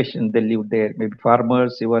occupation, they live there. Maybe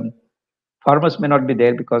farmers, even farmers may not be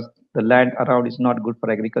there because the land around is not good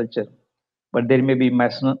for agriculture. But there may be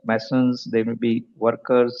masons, there may be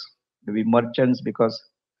workers, maybe merchants, because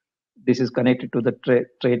this is connected to the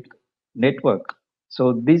trade network.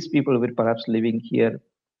 So these people were perhaps living here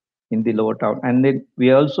in the lower town. And then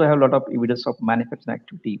we also have a lot of evidence of manufacturing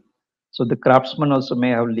activity. So the craftsmen also may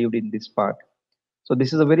have lived in this part. So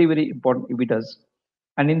this is a very, very important evidence.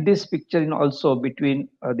 And in this picture, also between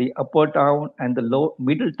the upper town and the low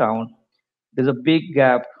middle town, there's a big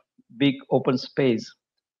gap, big open space.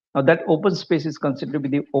 Now that open space is considered to be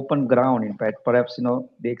the open ground. In fact, perhaps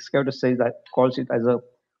the excavator says that calls it as a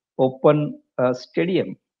open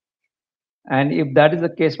stadium. And if that is the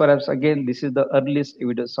case, perhaps again this is the earliest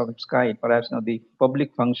evidence of its kind. Perhaps the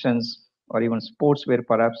public functions or even sports were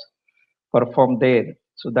perhaps performed there.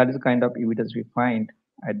 So that is the kind of evidence we find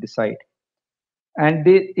at the site. And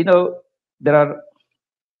there are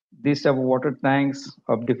these type of water tanks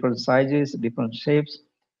of different sizes, different shapes,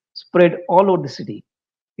 spread all over the city.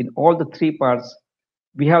 In all the three parts,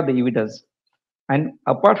 we have the evidence. And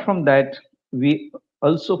apart from that, we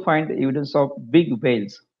also find the evidence of big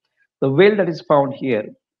whales. The whale that is found here,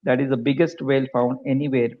 that is the biggest whale found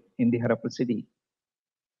anywhere in the Harappan city.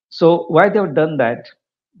 So why they have done that?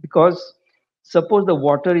 Because suppose the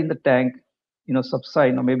water in the tank,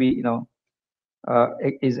 subside, or maybe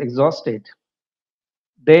is exhausted,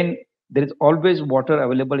 then there is always water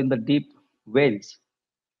available in the deep wells.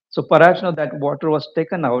 So perhaps that water was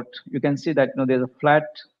taken out. You can see that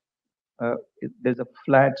uh, there's a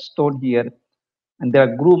flat stone here, and there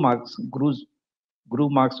are groove marks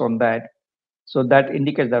on that. So that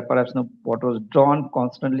indicates that perhaps water was drawn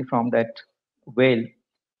constantly from that well,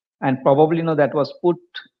 and probably that was put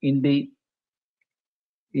in the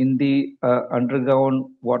underground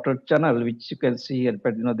water channel, which you can see here.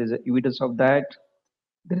 But there's evidence of that.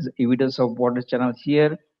 There is evidence of water channel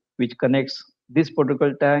here, which connects this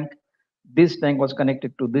particular tank. This tank was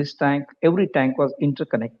connected to this tank. Every tank was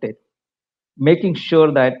interconnected, making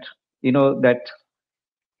sure that that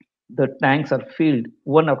the tanks are filled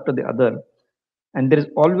one after the other, and there is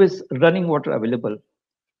always running water available.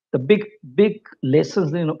 The big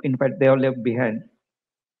lessons, in fact, they are left behind.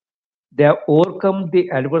 They have overcome the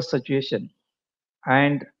adverse situation,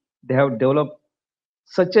 and they have developed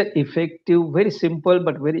such an effective, very simple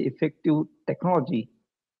but very effective technology.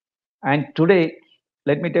 And today,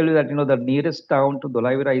 let me tell you that the nearest town to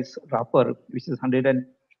Dholavira is Rapar, which is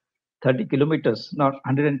 130 kilometers, not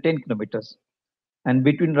 110 kilometers. And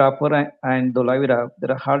between Rapar and Dholavira,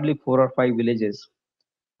 there are hardly 4 or 5 villages,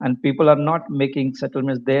 and people are not making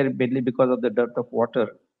settlements there mainly because of the dearth of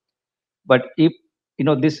water. But if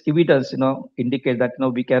this evidence indicates that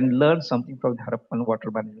we can learn something from the Harappan water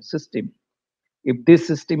management system. If this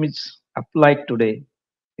system is applied today,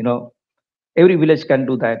 you know every village can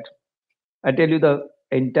do that. I tell you, the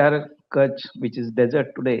entire Kutch, which is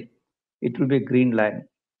desert today, it will be a green land.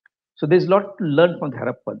 So there's a lot to learn from the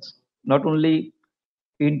Harappans, not only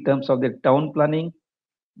in terms of their town planning,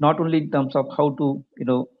 not only in terms of how to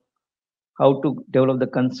develop the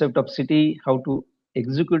concept of city, how to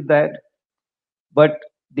execute that, but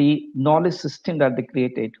the knowledge system that they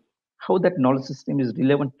created, how that knowledge system is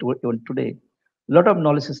relevant to even today. A lot of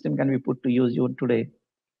knowledge system can be put to use even today.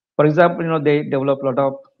 For example, they develop a lot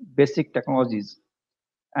of basic technologies,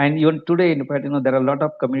 and even today, in fact, there are a lot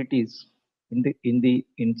of communities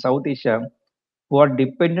in South Asia who are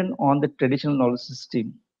dependent on the traditional knowledge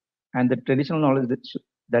system, and the traditional knowledge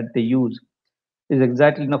that they use is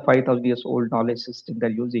exactly 5,000 years old knowledge system they're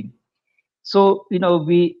using. So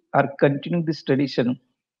we are continuing this tradition,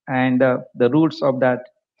 and the roots of that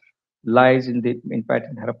lies in fact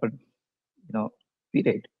in Harappan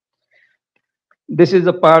period. This is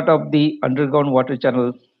a part of the underground water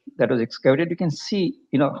channel that was excavated. You can see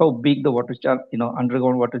how big the water channel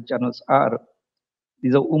underground water channels are.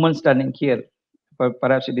 These are women standing here.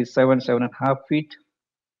 Perhaps it is 7.5 feet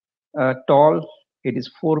tall. It is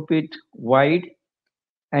 4 feet wide,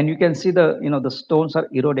 and you can see the stones are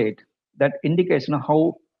eroded. That indicates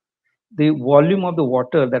how the volume of the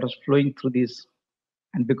water that was flowing through this,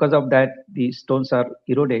 and because of that, the stones are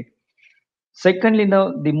eroded. Secondly,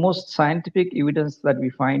 the most scientific evidence that we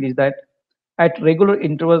find is that at regular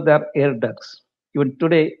intervals there are air ducts. Even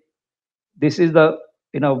today, this is the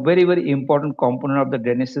very very important component of the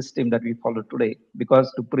drainage system that we follow today,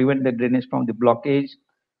 because to prevent the drainage from the blockage,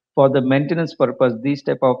 for the maintenance purpose, these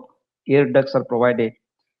type of air ducts are provided.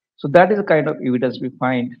 So that is the kind of evidence we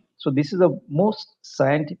find. So this is the most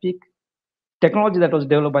scientific technology that was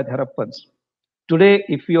developed by the Harappans. Today,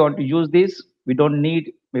 if you want to use this, we don't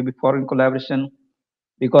need maybe foreign collaboration,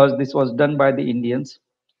 because this was done by the Indians.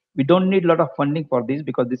 We don't need a lot of funding for this,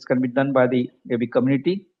 because this can be done by the maybe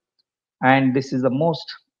community, and this is the most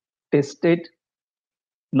tested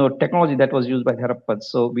technology that was used by the Harappans.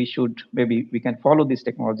 So we can follow this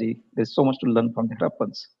technology. There's so much to learn from the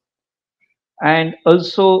Harappans. And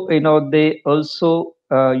also they also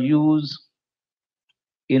use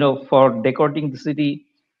for decorating the city,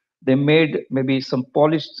 they made maybe some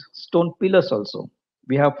polished stone pillars also.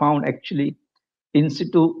 We have found actually in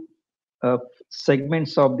situ uh,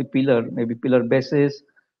 segments of the pillar, maybe pillar bases,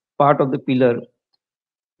 part of the pillar.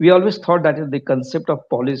 We always thought that the concept of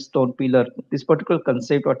polished stone pillar, this particular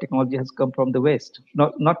concept or technology has come from the West,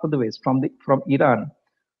 not from the West, from Iran,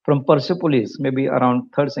 from Persepolis, maybe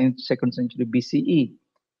around third century, second century BCE.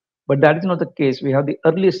 But that is not the case. We have the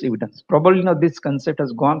earliest evidence. Probably this concept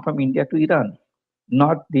has gone from India to Iran,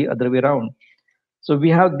 not the other way around. So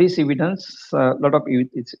we have this evidence. A lot of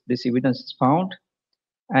this evidence is found,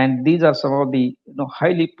 and these are some of the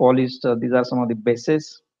highly polished. These are some of the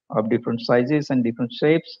bases of different sizes and different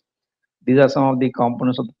shapes. These are some of the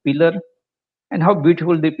components of the pillar, and how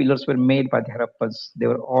beautiful the pillars were made by the Harappans. They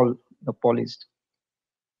were all polished.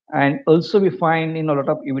 And also we find a lot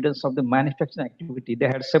of evidence of the manufacturing activity. They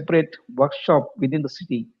had separate workshop within the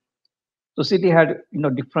city. So city had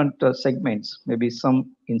different segments. Maybe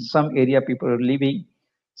in some area people are living,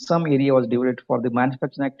 some area was devoted for the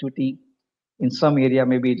manufacturing activity. In some area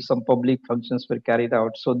maybe some public functions were carried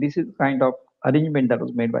out. So this is kind of arrangement that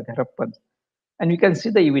was made by the Harappans. And you can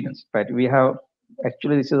see the evidence, right? We have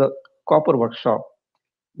actually, this is a copper workshop.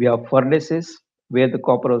 We have furnaces where the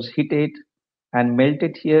copper was heated and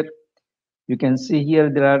melted here. You can see here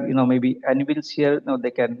there are maybe anvils here.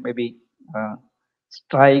 They can maybe uh,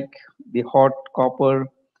 strike the hot copper,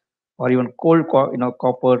 or even cold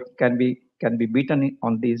copper can be beaten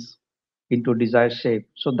on this into desired shape.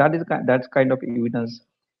 So that's kind of evidence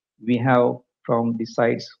we have from the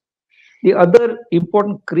sites. The other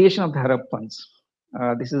important creation of the Harappans,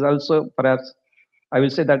 this is also perhaps I will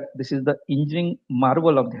say that this is the engineering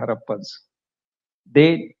marvel of the Harappans.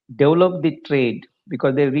 They developed the trade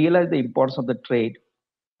because they realized the importance of the trade.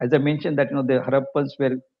 As I mentioned, that the Harappans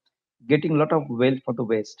were getting a lot of wealth from the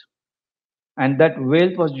West, and that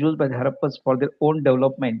wealth was used by the Harappans for their own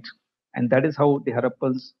development, and that is how the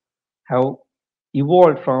Harappans have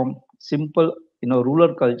evolved from simple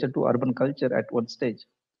rural culture to urban culture at one stage.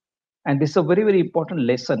 And this is a very very important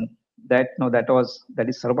lesson that that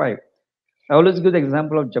is survived. I always give the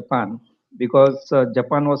example of Japan, because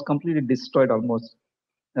Japan was completely destroyed almost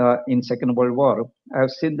in Second World War. I have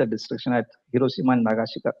seen the destruction at Hiroshima and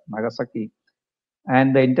Nagasaki,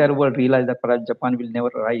 and the entire world realized that perhaps Japan will never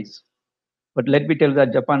rise. But let me tell you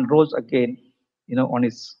that Japan rose again, on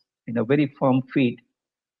its very firm feet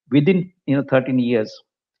within 13 years.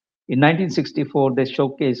 In 1964, they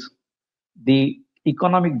showcased the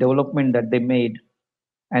economic development that they made,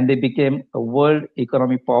 and they became a world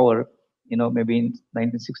economic power. Maybe in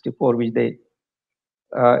 1964, which they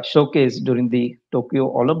showcased during the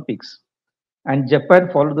Tokyo Olympics. And Japan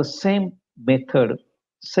followed the same method,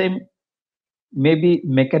 same maybe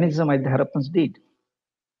mechanism as the Harappans did.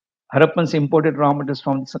 Harappans imported raw materials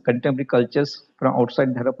from the contemporary cultures from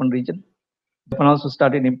outside the Harappan region. Japan also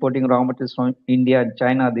started importing raw materials from India and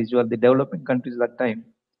China. These were the developing countries at that time.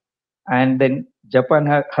 And then Japan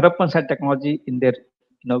had Harappans had technology in their,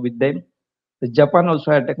 with them. The Japan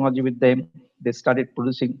also had technology with them. They started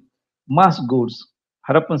producing mass goods.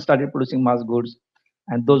 Harappans started producing mass goods,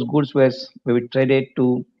 and those goods were traded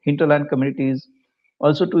to hinterland communities,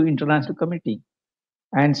 also to international community.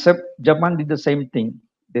 And Japan did the same thing.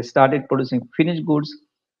 They started producing finished goods,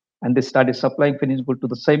 and they started supplying finished goods to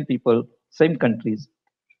the same people, same countries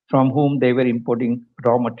from whom they were importing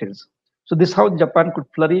raw materials. So this is how Japan could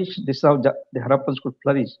flourish. This is how the Harappans could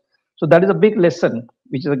flourish. So that is a big lesson,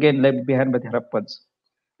 which is again left behind by the Harappans.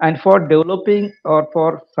 And for developing or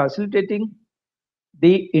for facilitating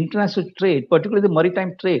the international trade, particularly the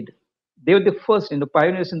maritime trade, they were the first in the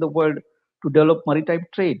pioneers in the world to develop maritime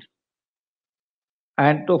trade.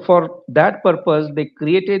 And for that purpose, they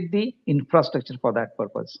created the infrastructure for that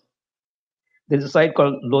purpose. There is a site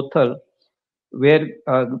called Lothal, where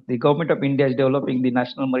the government of India is developing the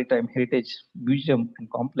National Maritime Heritage Museum and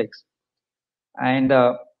Complex. And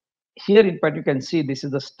here, in fact, you can see this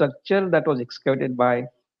is the structure that was excavated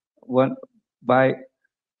one by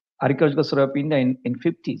archaeological survey of India in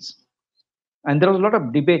 50s. And there was a lot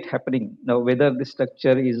of debate happening now whether the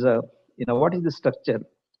structure is what is the structure.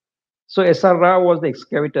 So S.R. Rao was the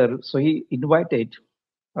excavator. So he invited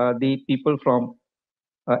the people from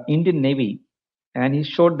Indian Navy, and he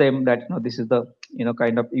showed them that this is the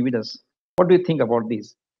kind of evidence. What do you think about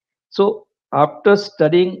this? So after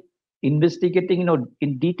studying, investigating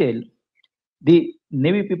in detail, the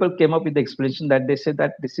Navy people came up with the explanation that they said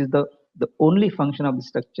that this is the only function of the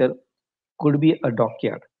structure could be a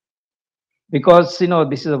dockyard, because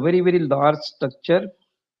this is a very very large structure.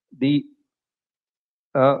 The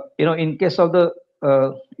in case of the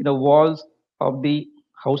walls of the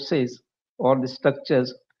houses or the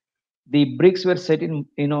structures, the bricks were set in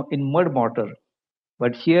in mud mortar,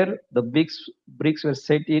 but here the bricks were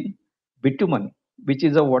set in bitumen, which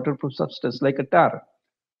is a waterproof substance like a tar.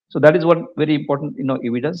 So that is one very important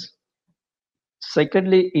evidence.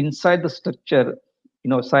 Secondly, inside the structure,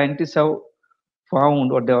 scientists have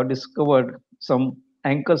found or they have discovered some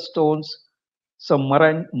anchor stones, some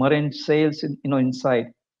marine sails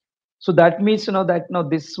inside. So that means that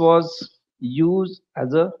this was used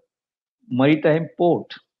as a maritime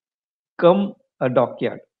port, come a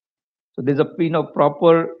dockyard. So there's a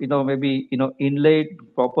proper maybe inlet,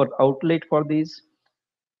 proper outlet for these,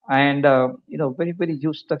 and very very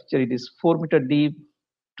huge structure. It is 4 meter deep,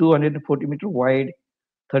 240-meter wide,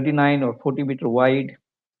 39 or 40-meter wide,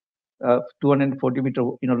 240-meter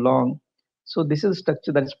long. So this is a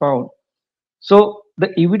structure that is found. So the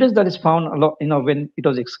evidence that is found when it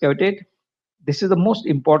was excavated, this is the most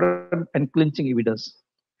important and clinching evidence.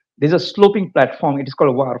 There's a sloping platform. It is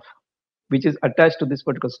called a wharf, which is attached to this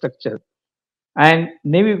particular structure. And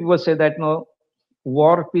Navy people say that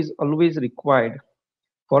wharf is always required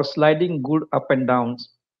for sliding good up and downs,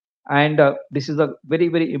 and this is a very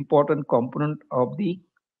very important component of the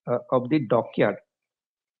dockyard.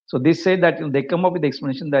 So they say that they come up with the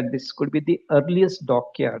explanation that this could be the earliest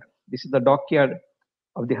dockyard. This is the dockyard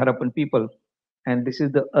of the Harappan people, and this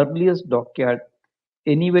is the earliest dockyard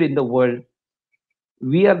anywhere in the world.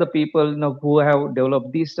 We are the people who have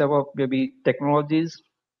developed these type of maybe technologies,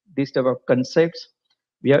 these type of concepts.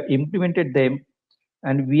 We have implemented them,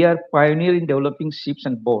 and we are pioneer in developing ships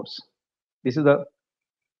and boats. This is the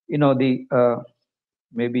the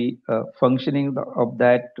maybe functioning of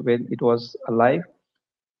that when it was alive.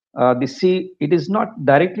 The sea, it is not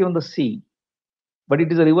directly on the sea, but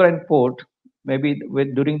it is a river and port. Maybe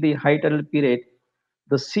during the high tidal period,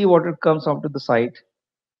 the sea water comes onto the site,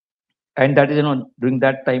 and that is during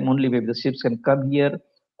that time only maybe the ships can come here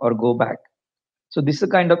or go back. So this is the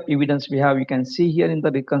kind of evidence we have. You can see here in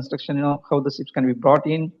the reconstruction, how the ships can be brought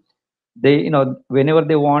in. They, whenever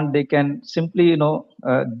they want, they can simply,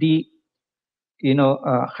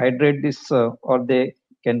 hydrate this, or they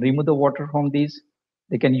can remove the water from these.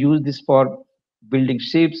 They can use this for building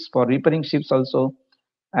ships, for repairing ships also,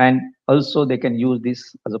 and also they can use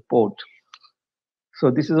this as a port.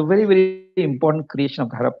 So this is a very very important creation of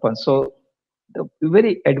the Harappans. So the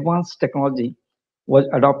very advanced technology was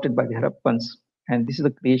adopted by the Harappans, and this is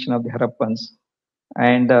the creation of the Harappans.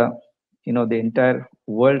 And the entire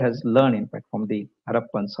world has learned, in fact, from the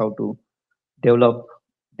Harappans how to develop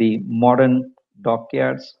the modern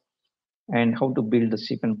dockyards and how to build the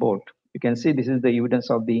ship and boat. You can see this is the evidence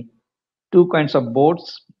of the two kinds of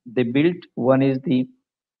boats they built. One is the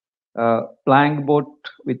plank boat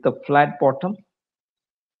with a flat bottom.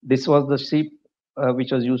 This was the ship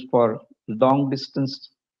which was used for long distance,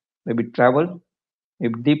 maybe travel,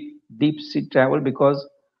 maybe deep sea travel, because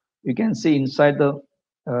You can see inside the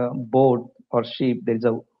boat or ship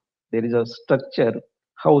there is a structure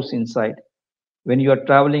house inside. When you are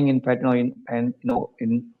traveling in fact,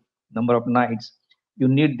 in number of nights, you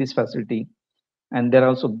need this facility. And there are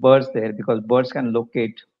also birds there because birds can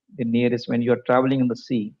locate the nearest. When you are traveling in the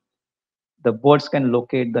sea, the birds can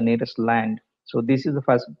locate the nearest land. So this is the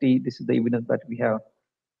facility, this is the evidence that we have.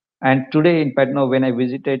 And today, in fact, now when I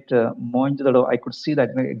visited Mohenjo-daro, I could see that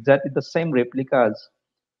exactly the same replicas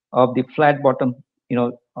of the flat bottom,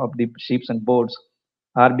 of the ships and boats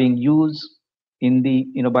are being used in the,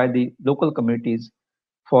 by the local communities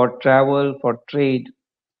for travel, for trade.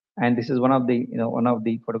 And this is one of the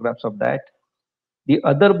photographs of that. The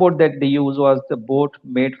other boat that they use was the boat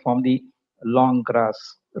made from the long grass,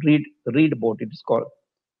 reed, reed boat it is called.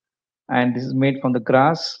 And this is made from the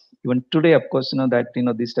grass. Even today, of course, that,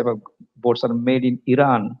 these type of boats are made in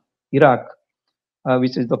Iran, Iraq,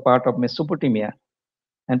 which is the part of Mesopotamia.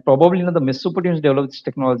 And probably, the Mesopotamians developed this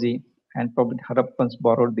technology, and probably Harappans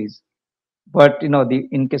borrowed these. But, the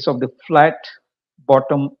in case of the flat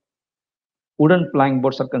bottom wooden plank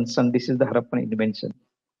boats are concerned, this is the Harappan invention.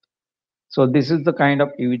 So this is the kind of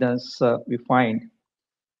evidence we find.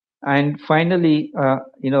 And finally,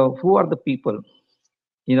 who are the people,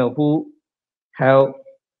 who have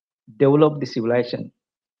developed the civilization,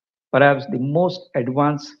 perhaps the most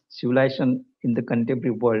advanced civilization in the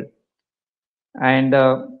contemporary world. And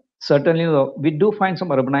certainly, we do find some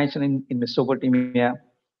urbanization in Mesopotamia.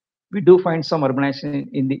 We do find some urbanization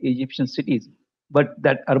in the Egyptian cities, but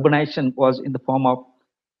that urbanization was in the form of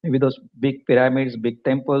maybe those big pyramids, big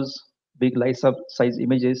temples, big size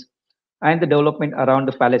images, and the development around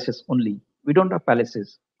the palaces only. We don't have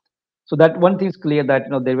palaces. So that one thing is clear that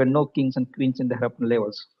there were no kings and queens in the Harappan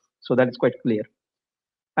levels. So that is quite clear.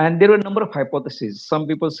 And there were a number of hypotheses. Some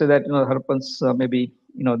people say that Harappans maybe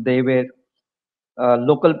they were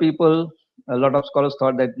local people. A lot of scholars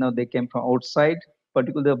thought that they came from outside,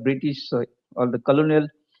 particularly the British or the colonial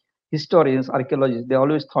historians, archaeologists. They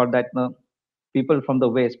always thought that people from the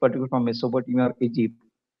west, particularly from Mesopotamia or Egypt,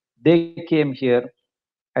 they came here.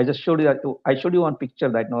 I just showed you that. I showed you one picture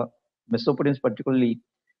that Mesopotamians particularly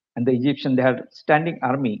and the Egyptian they had standing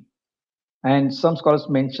army. And some scholars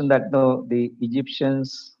mention that the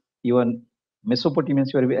Egyptians, even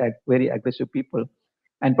Mesopotamians, were very aggressive people,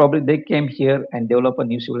 and probably they came here and developed a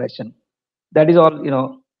new civilization. That is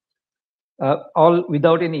all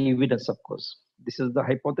without any evidence, of course. This is the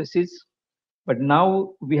hypothesis, but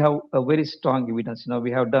now we have a very strong evidence.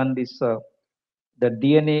 We have done this, the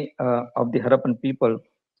DNA of the Harappan people,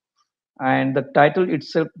 and the title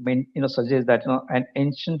itself suggests that an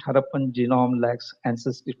ancient Harappan genome lacks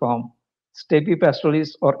ancestry from steppe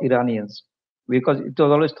pastoralists or Iranians, because it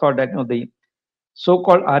was always thought that the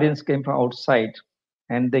so-called Aryans came from outside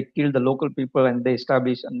and they killed the local people and they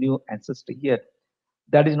established a new ancestry here.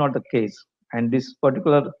 That is not the case, and this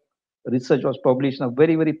particular research was published in a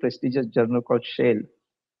very prestigious journal called Shale,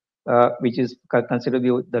 which is considered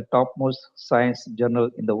the topmost science journal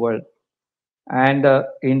in the world. And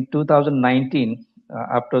in 2019,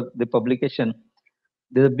 after the publication,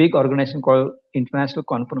 there's a big organization called International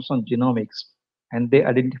Conference on Genomics, and they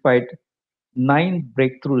identified 9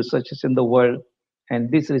 breakthrough researches in the world,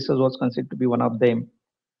 and this research was considered to be one of them.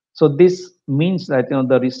 So this means that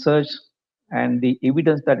the research and the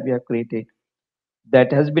evidence that we have created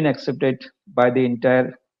that has been accepted by the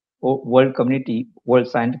entire world community, world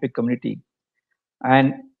scientific community,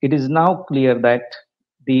 and it is now clear that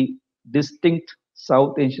the distinct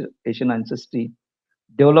South Asian ancestry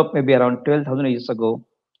developed maybe around 12,000 years ago.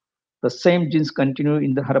 The same genes continue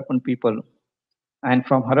in the Harappan people, and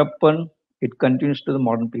from Harappan, it continues to the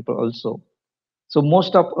modern people also. So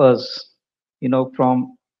most of us,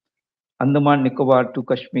 from Andaman Nicobar to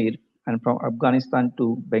Kashmir, and from Afghanistan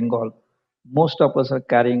to Bengal, most of us are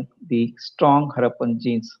carrying the strong Harappan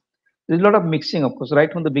genes. There's a lot of mixing, of course,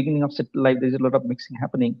 right from the beginning of settled life. There's a lot of mixing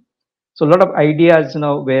happening. So a lot of ideas,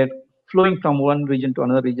 were flowing from one region to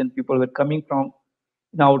another region. People were coming from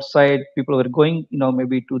outside. People were going,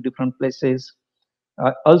 maybe to different places.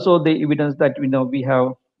 Also, the evidence that we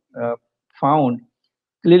have uh, found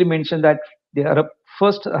clearly mentioned that the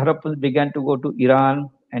first Harappans began to go to Iran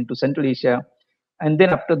and to Central Asia, and then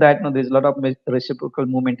after that, there's a lot of reciprocal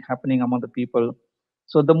movement happening among the people.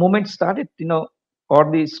 So the movement started,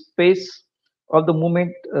 or the space of the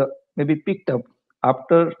movement maybe picked up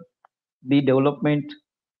after the development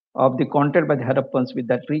of the contact by the Harappans with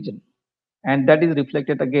that region, and that is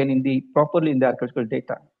reflected again in the properly in the archaeological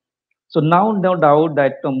data. So now, no doubt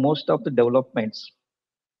that most of the developments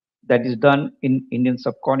that is done in Indian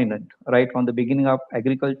subcontinent, right from the beginning of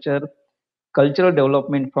agriculture, cultural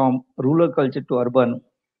development from rural culture to urban,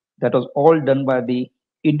 that was all done by the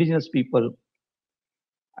indigenous people,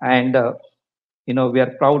 and we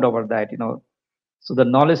are proud about that. So the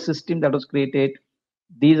knowledge system that was created,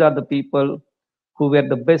 these are the people who were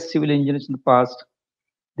the best civil engineers in the past.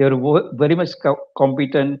 They were very much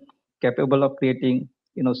competent, capable of creating,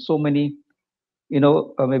 so many,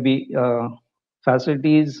 maybe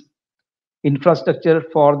facilities, infrastructure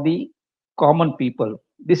for the common people.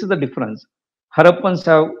 This is the difference. Harappans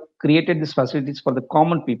have created these facilities for the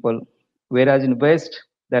common people, whereas in West,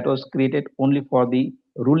 that was created only for the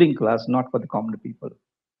ruling class, not for the common people.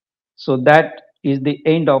 So that is the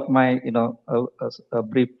end of my, a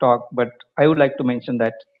brief talk. But I would like to mention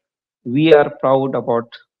that we are proud about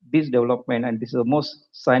this development, and this is the most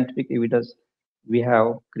scientific evidence we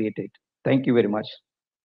have created. Thank you very much.